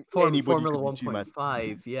don't think anybody Formula could be too mad.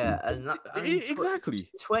 1.5, yeah, and I mean, Exactly.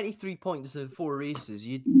 23 points in 4 races.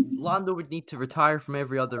 Lando would need to retire from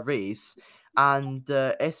every other race, and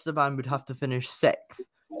Esteban would have to finish 6th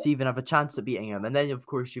to even have a chance at beating him. And then, of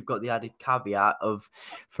course, you've got the added caveat of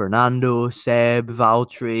Fernando, Seb,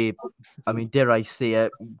 Valtteri. I mean, dare I say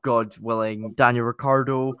it, God willing, Daniel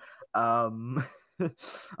Ricciardo.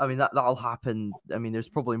 I mean that'll happen. I mean, there's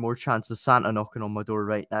probably more chance of Santa knocking on my door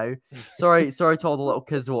right now. Sorry to all the little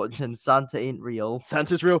kids watching. Santa ain't real.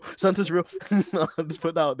 Santa's real. Santa's real. I'll just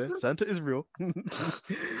put that out there. Santa is real.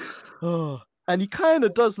 Oh, and he kind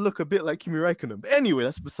of does look a bit like Kimi Räikkönen. But anyway,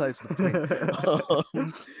 that's besides the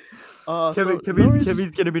point.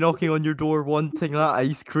 Kimmy's gonna be knocking on your door wanting that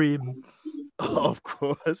ice cream. Of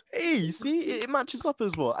course. Hey, you see, it matches up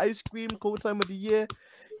as well. Ice cream, cold time of the year.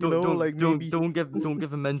 Don't give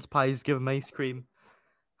him mince pies. Give him ice cream.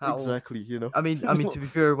 Exactly. I mean, to be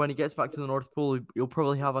fair, when he gets back to the North Pole, he'll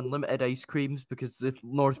probably have unlimited ice creams because the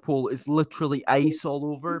North Pole is literally ice all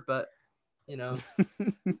over. But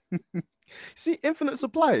see, infinite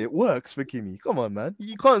supply, it works for Kimi. Come on, man.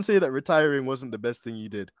 You can't say that retiring wasn't the best thing he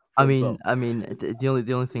did. I mean, the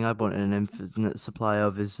only thing I want an infinite supply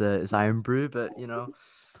of is Iron Brew, but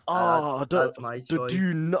that's my choice.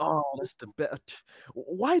 That's the best.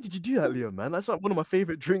 Why did you do that, Leo? Man, that's like one of my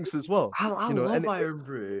favorite drinks as well. I love Iron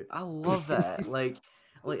Brew. I love it. like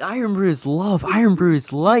Iron Brew is love. Iron Brew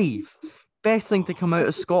is life. Best thing to come out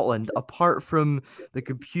of Scotland, apart from the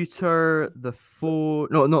computer, the phone.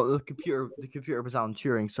 No, the computer. The computer was Alan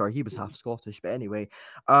Turing. Sorry, he was half Scottish. But anyway,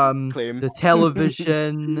 Claim. the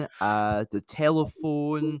television, the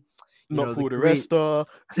telephone. Not Paul the Rester.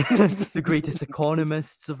 The greatest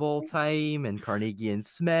economists of all time, and Carnegie and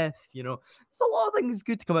Smith. There's a lot of things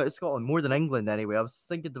good to come out of Scotland, more than England anyway. I was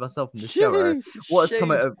thinking to myself in the shower, what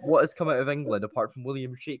has come out of England apart from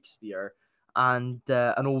William Shakespeare and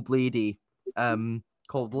an old lady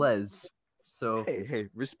called Liz. So hey,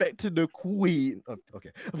 respect to the Queen. Oh,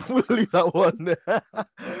 okay, we'll leave that one.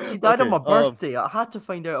 She died on my birthday. I had to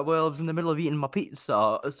find out while I was in the middle of eating my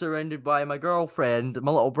pizza, surrounded by my girlfriend,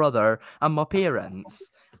 my little brother, and my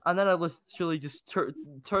parents. And then I literally just turned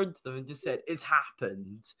to them and just said, "It's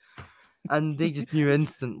happened," and they just knew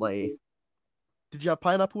instantly. Did you have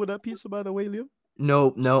pineapple with that pizza, by the way, Liam?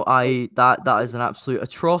 No, that is an absolute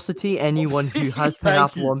atrocity. Anyone who has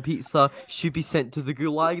pineapple on pizza should be sent to the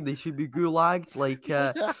gulag. They should be gulagged like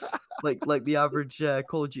the average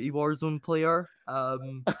Call of Duty Warzone player.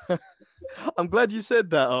 I'm glad you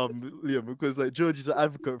said that, Liam, because like George is an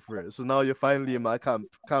advocate for it. So now you're finally in my camp.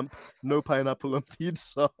 No pineapple on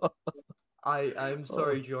pizza. I'm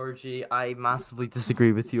sorry, Georgie. I massively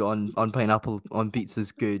disagree with you on pineapple on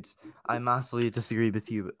pizza's good. I massively disagree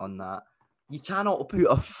with you on that. You cannot put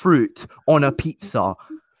a fruit on a pizza.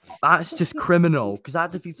 That's just criminal, because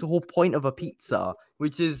that defeats the whole point of a pizza,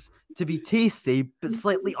 which is to be tasty but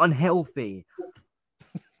slightly unhealthy.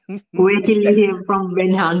 Wait till you hear from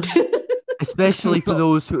Ben Hunt. Especially for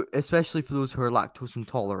those who are lactose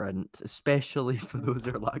intolerant.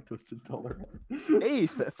 Hey,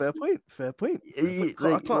 fair point.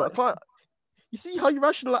 I can't. You see how you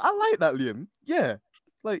rationalize? I like that, Liam. Yeah,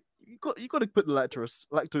 like you got to put the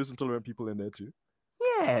lactose intolerant people in there too.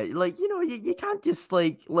 Yeah, you can't just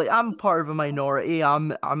like I'm part of a minority.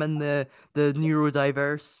 I'm in the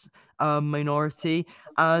neurodiverse minority,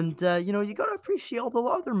 and you got to appreciate all the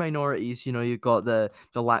other minorities. You've got the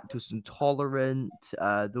lactose intolerant,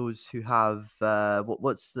 those who have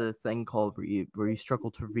what's the thing called where you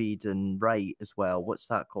struggle to read and write as well. What's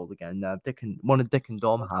that called again? Dick and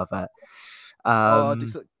Dom have it.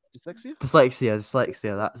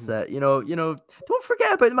 Dyslexia. That's it. Don't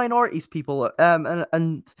forget about the minorities, people.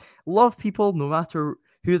 And love people no matter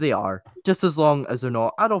who they are, just as long as they're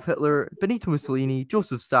not Adolf Hitler, Benito Mussolini,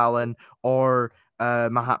 Joseph Stalin, or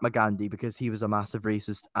Mahatma Gandhi, because he was a massive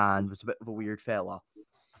racist and was a bit of a weird fella.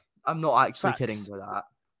 I'm not actually kidding Facts. with that.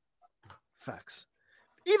 Facts.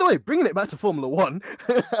 Either way, bringing it back to Formula One,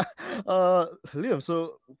 Liam.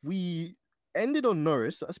 So we ended on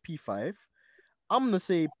Norris. So that's P5. I'm gonna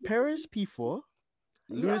say Perez P4,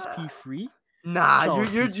 Lewis Yeah. P3, Nah, Charles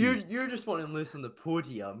P2. you're just wanting Lewis on the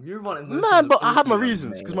podium. You're wanting Lewis Nah, on the but I have my podium,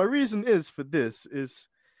 reasons because mate. my reason is for this is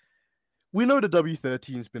we know the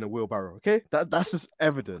W13's been a wheelbarrow. Okay, that's just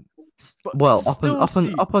evident. But Well, to up still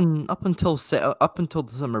see, until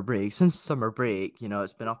the summer break. Since summer break,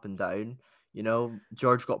 it's been up and down.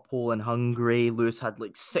 George got pole in Hungary. Lewis had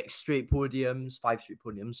like 5 straight podiums.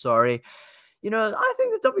 Sorry. I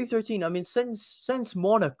think the W13. I mean, since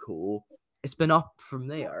Monaco, it's been up from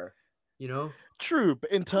there. true,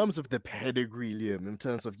 but in terms of the pedigree, Liam, in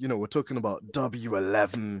terms of we're talking about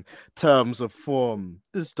W11 terms of form.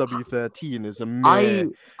 This W13 is a mere.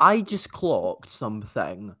 I just clocked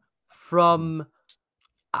something from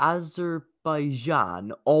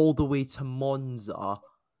Azerbaijan all the way to Monza.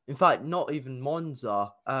 In fact, not even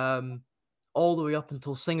Monza. All the way up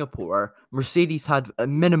until Singapore, Mercedes had a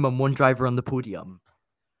minimum one driver on the podium.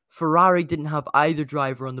 Ferrari didn't have either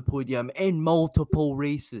driver on the podium in multiple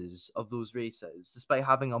races of those races, despite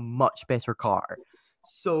having a much better car.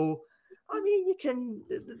 So, I mean, you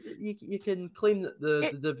can claim that the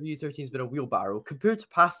W13 has been a wheelbarrow compared to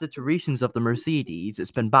past iterations of the Mercedes.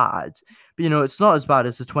 It's been bad, but it's not as bad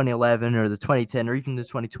as the 2011 or the 2010 or even the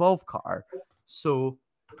 2012 car. So,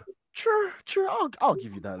 Sure. I'll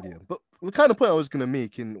give you that, Liam. But the kind of point I was gonna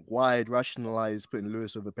make in why I'd rationalize putting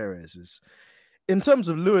Lewis over Perez is in terms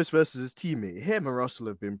of Lewis versus his teammate, him and Russell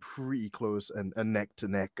have been pretty close and neck to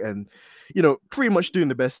neck, and pretty much doing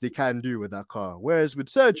the best they can do with that car. Whereas with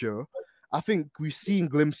Sergio, I think we've seen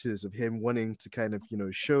glimpses of him wanting to kind of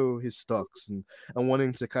show his stocks and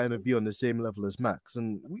wanting to kind of be on the same level as Max.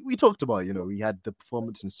 And we talked about we had the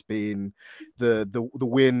performance in Spain, the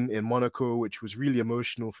win in Monaco, which was really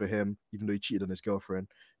emotional for him, even though he cheated on his girlfriend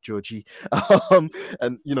Georgie. And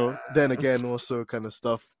then again also kind of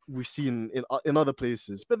stuff we've seen in other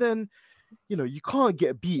places. But then you can't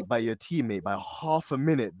get beat by your teammate by half a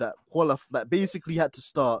minute that basically had to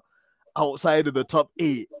start outside of the top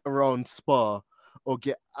 8 around Spa or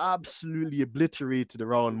get absolutely obliterated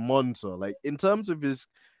around Monza. Like in terms of his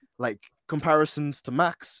comparisons to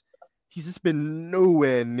Max, he's just been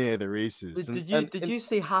nowhere near the races. Did you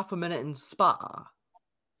say half a minute in Spa?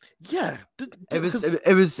 Yeah,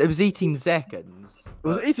 it was 18 seconds. It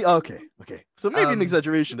was 18. Oh, okay. So maybe an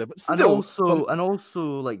exaggeration there, but still. And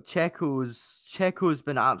also, like Checo's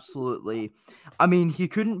been absolutely. I mean, he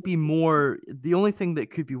couldn't be more. The only thing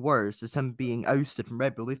that could be worse is him being ousted from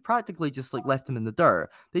Red Bull. They've practically just left him in the dirt.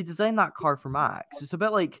 They designed that car for Max. It's a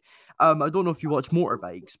bit like I don't know if you watch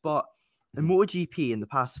motorbikes, but in MotoGP in the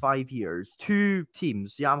past 5 years, 2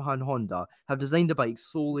 teams, Yamaha and Honda, have designed a bike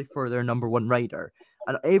solely for their number 1 rider.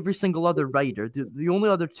 And every single other rider, the only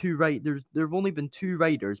other 2 riders, there have only been 2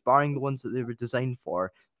 riders, barring the ones that they were designed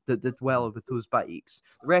for, that did well with those bikes.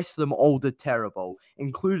 The rest of them all did terrible,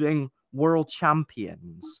 including world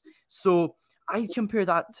champions. So I compare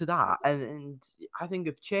that to that. And I think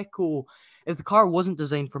if the car wasn't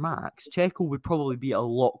designed for Max, Checo would probably be a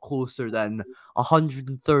lot closer than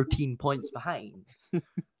 113 points behind.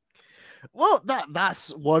 Well,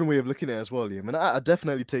 that's one way of looking at it as well, Liam. And I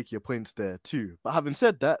definitely take your points there too. But having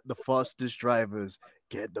said that, the fastest drivers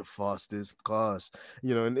get the fastest cars.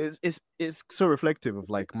 And it's so reflective of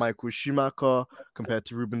Michael Schumacher compared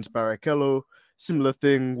to Rubens Barrichello. Similar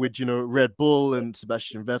thing with Red Bull and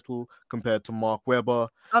Sebastian Vettel compared to Mark Webber.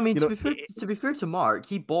 I mean, to be fair to Mark,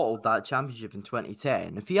 he bottled that championship in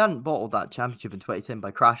 2010. If he hadn't bottled that championship in 2010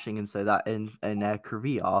 by crashing inside that in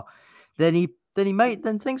Korea, then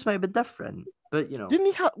things might have been different. But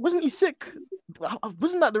wasn't he sick?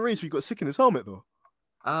 Wasn't that the race where he got sick in his helmet though?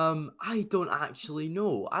 I don't actually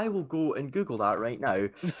know. I will go and Google that right now.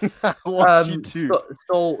 You too.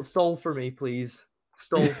 Stall for me, please.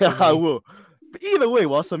 Stall for me. I will. But either way,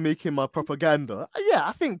 whilst I'm making my propaganda,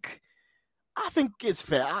 I think it's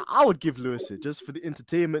fair. I would give Lewis it just for the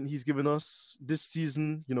entertainment he's given us this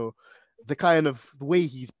season. The kind of the way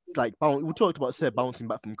he's we talked about Seb bouncing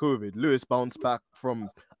back from COVID. Lewis bounced back from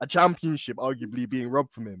a championship arguably being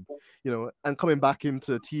robbed from him, and coming back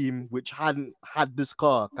into a team which hadn't had this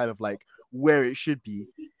car kind of where it should be,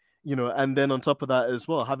 and then on top of that as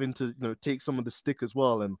well, having to, take some of the stick as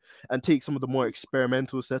well and take some of the more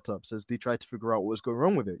experimental setups as they try to figure out what's going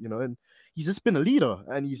wrong with it, and he's just been a leader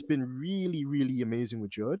and he's been really, really amazing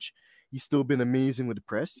with George. He's still been amazing with the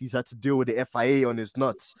press. He's had to deal with the FIA on his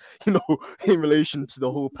nuts, in relation to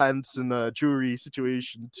the whole pants and jewelry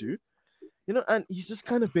situation too, and he's just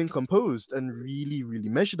kind of been composed and really, really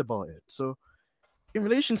measured about it. So in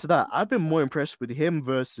relation to that, I've been more impressed with him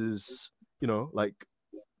versus, like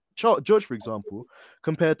George, for example,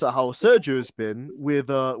 compared to how Sergio's been with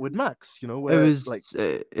Max. Where like,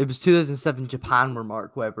 It was 2007 Japan where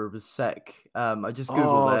Mark Webber was sick. I just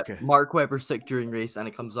googled it. okay, Mark Webber sick during race, and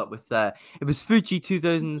it comes up with it was Fuji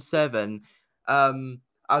 2007.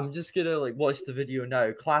 I'm just gonna watch the video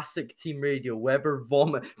now. Classic Team Radio. Webber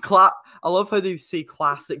vomit. I love how they say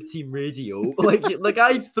Classic Team Radio. like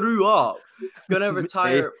I threw up. Gonna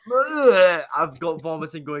retire. I've got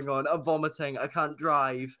vomiting going on. I'm vomiting. I can't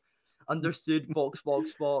drive. Understood. Box.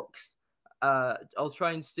 I'll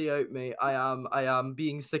try and stay out, mate. I am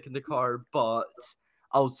being sick in the car, but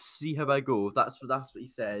I'll see how I go. That's what he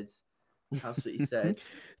said. That's what he said.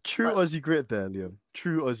 True Aussie grit there, Liam.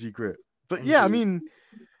 True Aussie grit. But Indeed. yeah, I mean,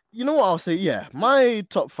 you know what I'll say? Yeah, my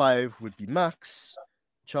top 5 would be Max,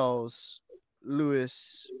 Charles,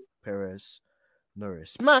 Lewis, Perez,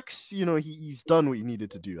 Norris. Max, he's done what he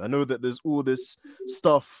needed to do. I know that there's all this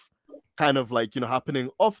stuff kind of happening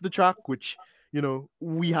off the track, which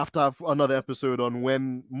we have to have another episode on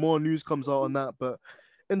when more news comes out on that. But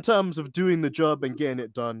in terms of doing the job and getting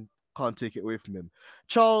it done, can't take it away from him.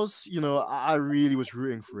 Charles, I really was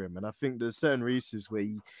rooting for him, and I think there's certain races where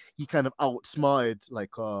he kind of outsmarted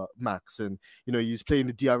Max, and he was playing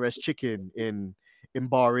the DRS chicken in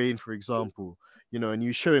Bahrain, for example, and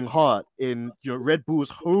you're showing heart in Red Bull's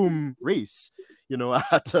home race,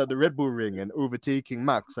 at the Red Bull Ring, and overtaking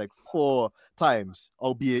Max 4 times,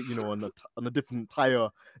 albeit on a different tire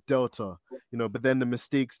delta, but then the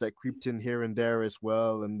mistakes that creeped in here and there as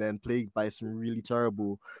well, and then plagued by some really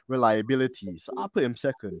terrible reliability. So I'll put him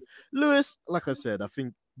second. Lewis, like I said, I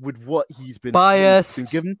think with what he's been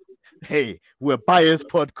given, hey, we're biased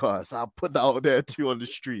podcast. I'll put that out there too on the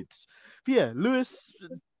streets. But yeah, Lewis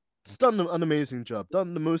done an amazing job,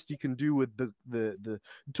 done the most he can do with the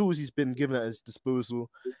tools he's been given at his disposal,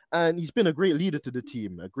 and he's been a great leader to the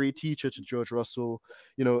team, a great teacher to George Russell.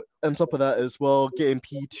 On top of that as well, getting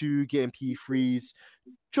P2, getting P3s.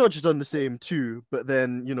 George has done the same too, but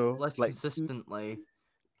then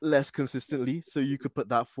less consistently. So you could put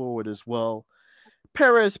that forward as well.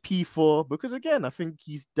 Perez P4, because again, I think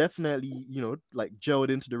he's definitely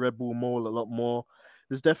gelled into the Red Bull mold a lot more.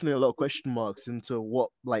 There's definitely a lot of question marks into what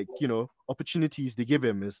opportunities they give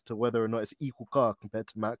him as to whether or not it's equal car compared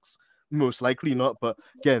to Max. Most likely not, but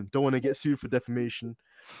again, don't want to get sued for defamation.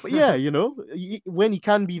 But yeah, when he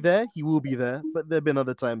can be there, he will be there. But there have been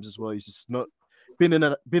other times as well he's just not been in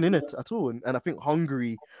it at all. And I think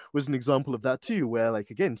Hungary was an example of that too, where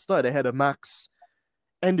again, started ahead of Max,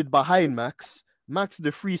 ended behind Max. Max did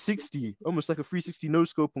a 360, almost like a 360 no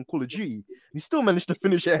scope on Call of Duty. He still managed to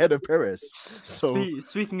finish ahead of Perez. So,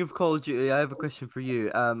 speaking of Call of Duty, I have a question for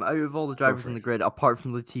you. Out of all the drivers on the grid, apart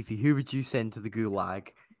from Latifi, who would you send to the gulag?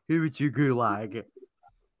 Who would you gulag?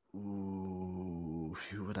 Ooh,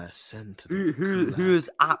 who would I send to the gulag? Who has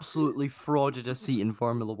absolutely frauded a seat in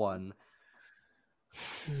Formula One?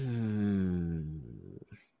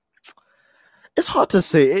 It's hard to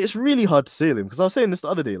say. It's really hard to say, Liam, because I was saying this the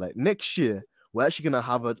other day. Next year, we're actually gonna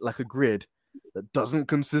have a grid that doesn't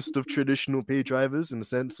consist of traditional pay drivers, in the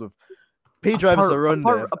sense of pay drivers that run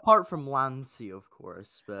there. Apart from Lancey, of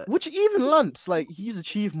course, but which even Lance, he's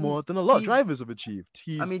achieved more than a lot of drivers have achieved.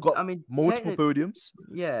 He's got multiple podiums.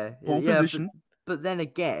 Yeah, pole position. But then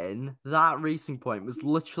again, that Racing Point was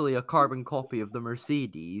literally a carbon copy of the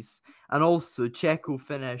Mercedes, and also Checo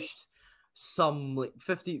finished some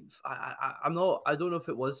 50. I don't know if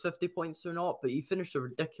it was 50 points or not, but he finished a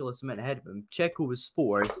ridiculous amount ahead of him. Checo was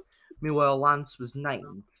 4th, meanwhile Lance was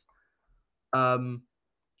 9th.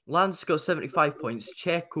 Lance got 75 points.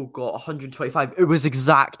 Checo got 125. It was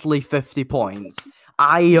exactly 50 points.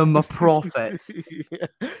 I am a prophet.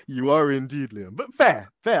 You are indeed, Liam. But fair.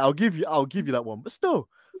 I'll give you that one. But still,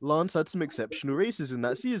 Lance had some exceptional races in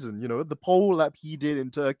that season. The pole lap he did in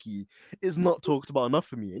Turkey is not talked about enough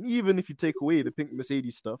for me. And even if you take away the pink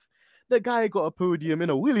Mercedes stuff, the guy got a podium in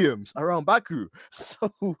a Williams around Baku.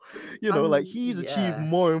 So, he's achieved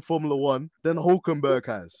more in Formula One than Hulkenberg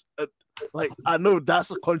has. I know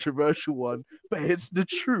that's a controversial one, but it's the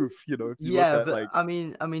truth, if you look at, I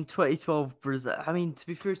mean 2012 Brazil. I mean, to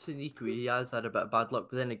be fair to Nico, he has had a bit of bad luck.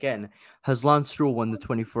 But then again, has Lance Stroll won the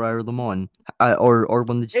 24-hour Le Mans or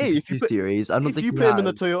won the GP2 series? I don't think you put him in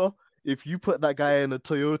a Toyota. If you put that guy in a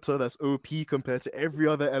Toyota that's OP compared to every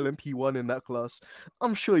other LMP1 in that class,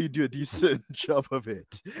 I'm sure you do a decent job of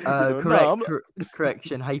it.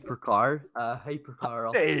 Correction, hypercar.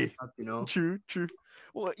 Hey, True.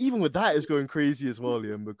 Well, even with that, it's going crazy as well,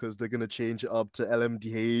 Liam, because they're going to change it up to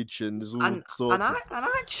LMDH and there's all sorts of... And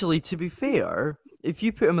actually, to be fair, if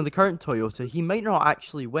you put him in the current Toyota, he might not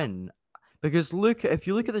actually win, Because if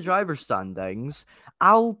you look at the driver standings,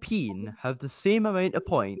 Alpine have the same amount of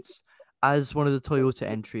points as one of the Toyota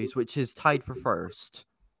entries, which is tied for first.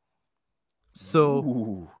 So,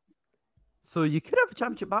 Ooh. so you could have a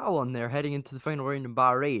championship battle on there heading into the final round in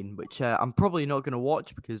Bahrain, which I'm probably not going to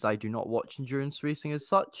watch because I do not watch endurance racing as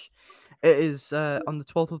such. It is on the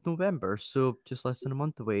 12th of November, so just less than a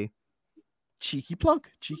month away. Cheeky plug.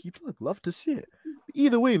 Love to see it.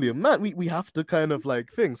 Either way, Liam, man, we have to kind of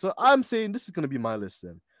like think. So I'm saying this is going to be my list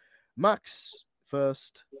then. Max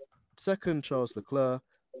first, second Charles Leclerc,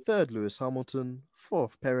 third Lewis Hamilton,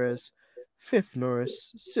 fourth Perez, fifth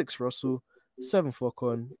Norris, sixth Russell, seventh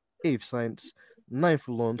Ocon, eighth Sainz, ninth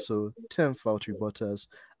Alonso, 10th Valtteri Bottas,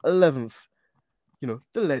 11th,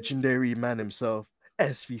 the legendary man himself,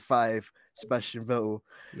 SV5, Sebastian Vettel,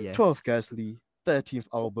 Yes. 12th Gasly, 13th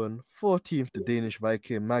Albon, 14th the Danish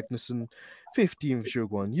Viking Magnussen, 15th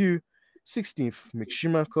Zhou Yu, 16th Mick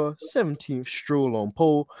Schumacher, 17th Stroll on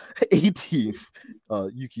pole, 18th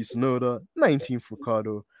Yuki Tsunoda, 19th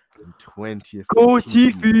Ricardo, and 20th Go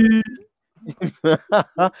Latifi. Tiffy!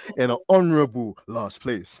 In an honorable last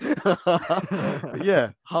place. But yeah,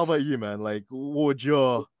 how about you, man? Like, what would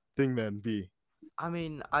your thing then be? I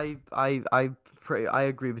mean, I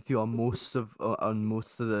agree with you on most of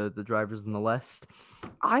the drivers on the list.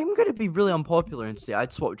 I'm gonna be really unpopular and say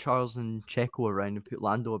I'd swap Charles and Checo around and put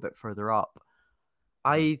Lando a bit further up.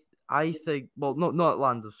 I think, well, not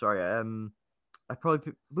Lando, sorry. I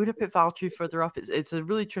probably would have put Valtteri further up. It's a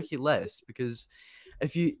really tricky list because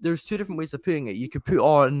there's two different ways of putting it. You could put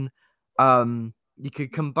on you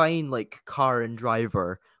could combine like car and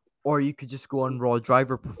driver, or you could just go on raw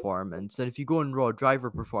driver performance. And if you go on raw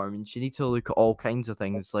driver performance, you need to look at all kinds of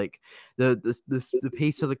things like the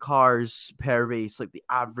pace of the cars per race, like the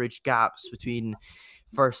average gaps between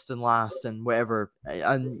first and last and whatever.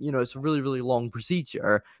 And it's a really, really long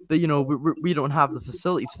procedure. But we don't have the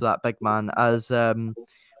facilities for that, big man. As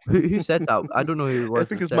who said that? I don't know who it was. I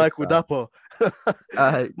think it's Michael Dapper.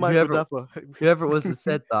 Whoever it was that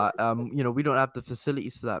said that. We don't have the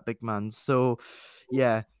facilities for that, big man. So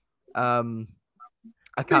yeah. I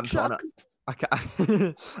can't put on I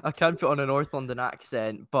can't put on a North London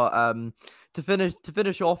accent, but to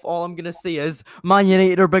finish off, all I'm gonna say is Man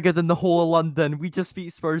United are bigger than the whole of London. We just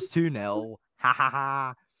beat Spurs 2-0. Ha ha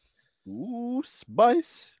ha. Ooh,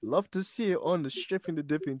 spice. Love to see it on the Stripping the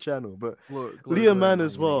Dipping channel. But Liam Man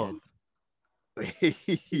as well.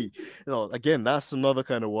 Again, that's another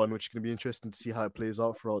kind of one which is going to be interesting to see how it plays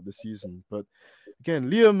out throughout the season. But again,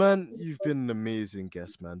 Liam, man, you've been an amazing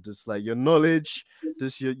guest, man. Just like your knowledge,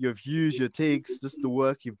 just your views, your takes, just the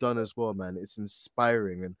work you've done as well, man. It's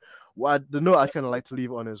inspiring. And the note I kind of like to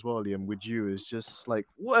leave on as well, Liam, with you is just like,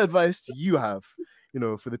 what advice do you have,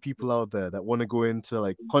 for the people out there that want to go into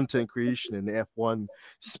like content creation in the F1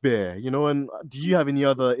 sphere, and do you have any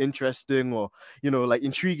other interesting or, like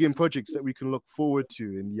intriguing projects that we can look forward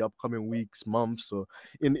to in the upcoming weeks, months, or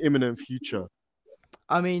in imminent future?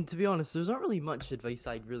 I mean, to be honest, there's not really much advice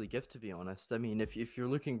I'd really give, to be honest. I mean, if you're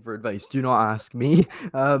looking for advice, do not ask me.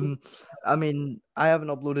 I mean, I haven't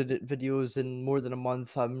uploaded videos in more than a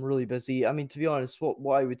month. I'm really busy. I mean, to be honest,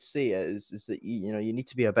 what I would say is that you need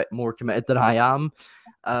to be a bit more committed than I am.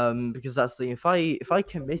 Because that's the thing. If I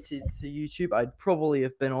committed to YouTube, I'd probably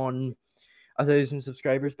have been on 1,000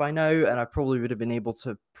 subscribers by now, and I probably would have been able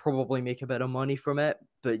to probably make a bit of money from it.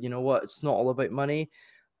 But you know what? It's not all about money.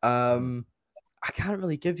 I can't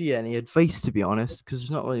really give you any advice, to be honest, because there's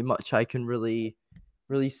not really much I can really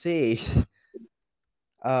say.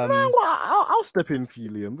 I'll step in for you,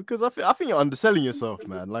 Liam, because I think you're underselling yourself,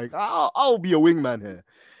 man. Like I'll be a wingman here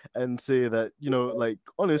and say that, like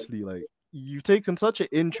honestly, like you've taken such an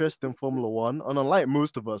interest in Formula One, and unlike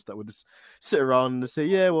most of us that would just sit around and say,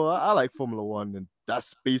 yeah, well, I like Formula One, and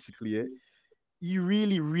that's basically it. You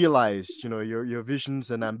really realized, your visions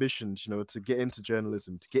and ambitions, to get into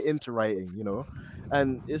journalism, to get into writing,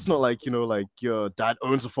 and it's not like, like your dad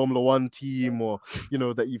owns a Formula One team or,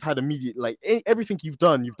 that you've had immediate, like everything you've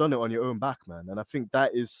done it on your own back, man. And I think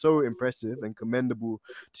that is so impressive and commendable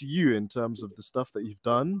to you in terms of the stuff that you've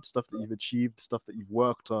done, stuff that you've achieved, stuff that you've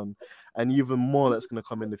worked on, and even more that's going to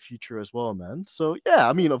come in the future as well, man. So yeah,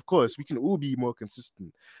 I mean, of course, we can all be more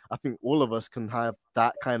consistent. I think all of us can have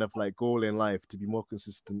that kind of like goal in life to be more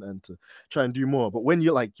consistent and to try and do more. But when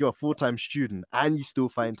you're a full-time student and you still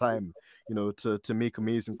find time, to make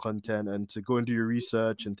amazing content and to go and do your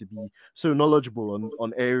research and to be so knowledgeable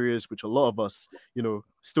on areas which a lot of us,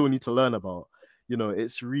 still need to learn about,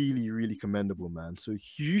 it's really, really commendable, man. So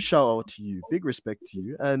huge shout out to you, big respect to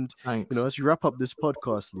you. And Thanks. as you wrap up this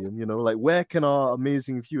podcast, Liam, like where can our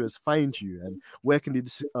amazing viewers find you and where can they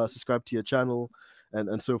subscribe to your channel?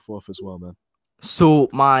 and so forth as well, man. So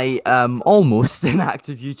my almost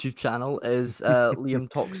inactive YouTube channel is Liam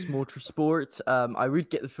Talks Motorsport. I would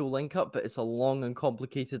get the full link up, but it's a long and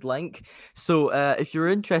complicated link. So if you're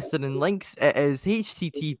interested in links, it is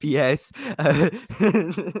https.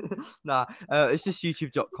 It's just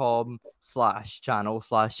youtube.com/channel/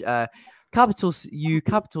 capital U,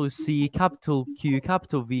 capital C, capital Q,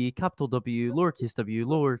 capital V, capital W, lowercase w,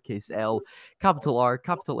 lowercase l, capital R,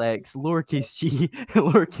 capital X, lowercase g,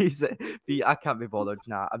 lowercase v. I can't be bothered.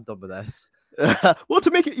 Nah, I'm done with this. Well, to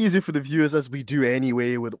make it easier for the viewers, as we do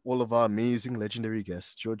anyway with all of our amazing legendary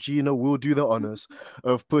guests, Georgina will do the honors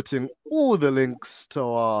of putting all the links to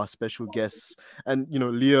our special guests and,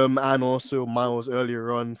 Liam and also Miles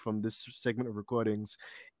earlier on from this segment of recordings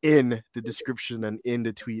in the description and in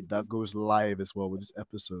the tweet that goes live as well with this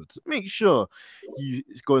episode. So make sure you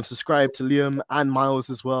go and subscribe to Liam and Miles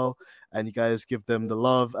as well, and you guys give them the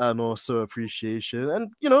love and also appreciation.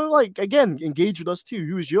 And, again, engage with us too.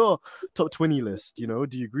 Who is your top 20 list? Do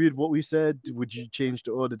you agree with what we said? Would you change the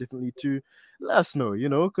order differently too? Let us know,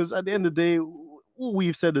 because at the end of the day, all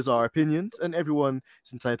we've said is our opinions, and everyone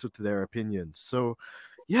is entitled to their opinions. So,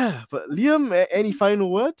 yeah, but Liam, any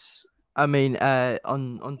final words? I mean,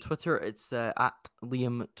 on Twitter, it's at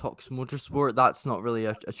Liam Talks Motorsport. That's not really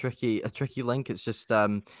a tricky link. It's just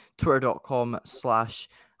twitter.com/Talks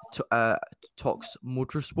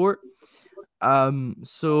Motorsport.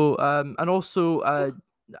 And also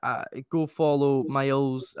go follow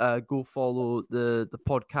Miles. Go follow the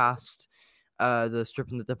podcast, the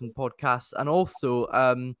Stripping the Dipping podcast, and also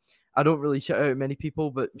I don't really shout out many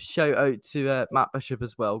people, but shout out to Matt Bishop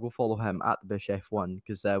as well. Go follow him at the Bish F1,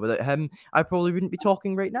 because without him, I probably wouldn't be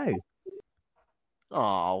talking right now.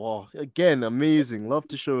 Oh, well, again, amazing. Love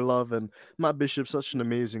to show love. And Matt Bishop's such an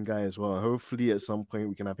amazing guy as well. Hopefully at some point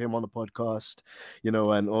we can have him on the podcast,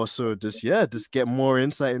 and also just get more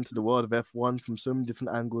insight into the world of F1 from so many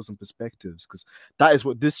different angles and perspectives, because that is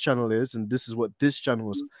what this channel is. And this is what this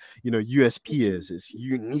channel's, USP is. It's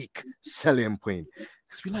unique selling point,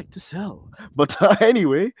 because we like to sell. But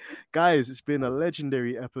anyway, guys, it's been a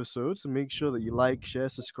legendary episode. So make sure that you like, share,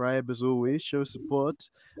 subscribe as always, show support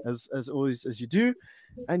as always as you do.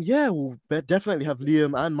 And yeah, we'll definitely have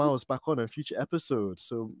Liam and Miles back on future episodes.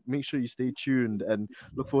 So make sure you stay tuned and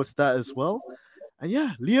look forward to that as well. And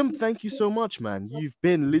yeah, Liam, thank you so much, man. You've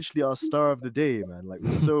been literally our star of the day, man. Like,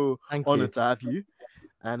 we're so honored to have you.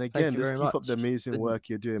 And again, just keep up the amazing work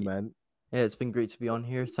you're doing, man. Yeah, it's been great to be on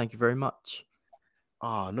here. Thank you very much.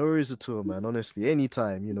 No worries at all, man. Honestly,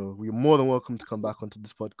 anytime, we're more than welcome to come back onto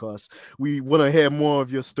this podcast. We want to hear more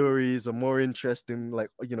of your stories and more interesting, like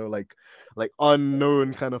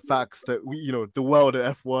unknown kind of facts that we, the world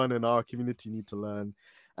of F1 and our community need to learn.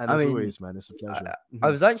 And as always, man, it's a pleasure. I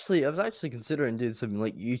was actually considering doing some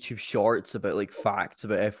like YouTube shorts about like facts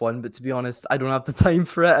about F1, but to be honest, I don't have the time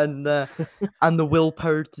for it and the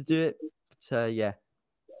willpower to do it. But yeah.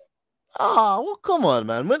 Well, come on,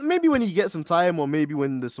 man. Maybe when you get some time, or maybe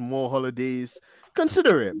when there's some more holidays,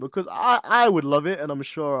 consider it, because I would love it, and I'm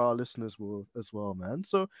sure our listeners will as well, man.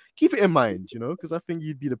 So keep it in mind, because I think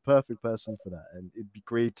you'd be the perfect person for that, and it'd be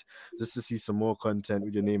great just to see some more content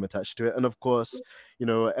with your name attached to it. And of course,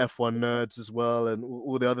 F1 nerds as well, and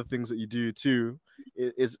all the other things that you do too.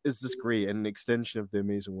 It's just great, and an extension of the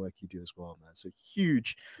amazing work you do as well, man. So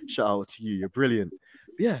huge shout out to you. You're brilliant.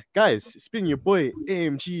 But yeah, guys, it's been your boy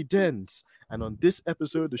AMG Denz, and on this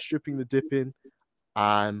episode of Stripping the Dipping,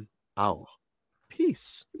 I'm out.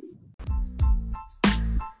 Peace.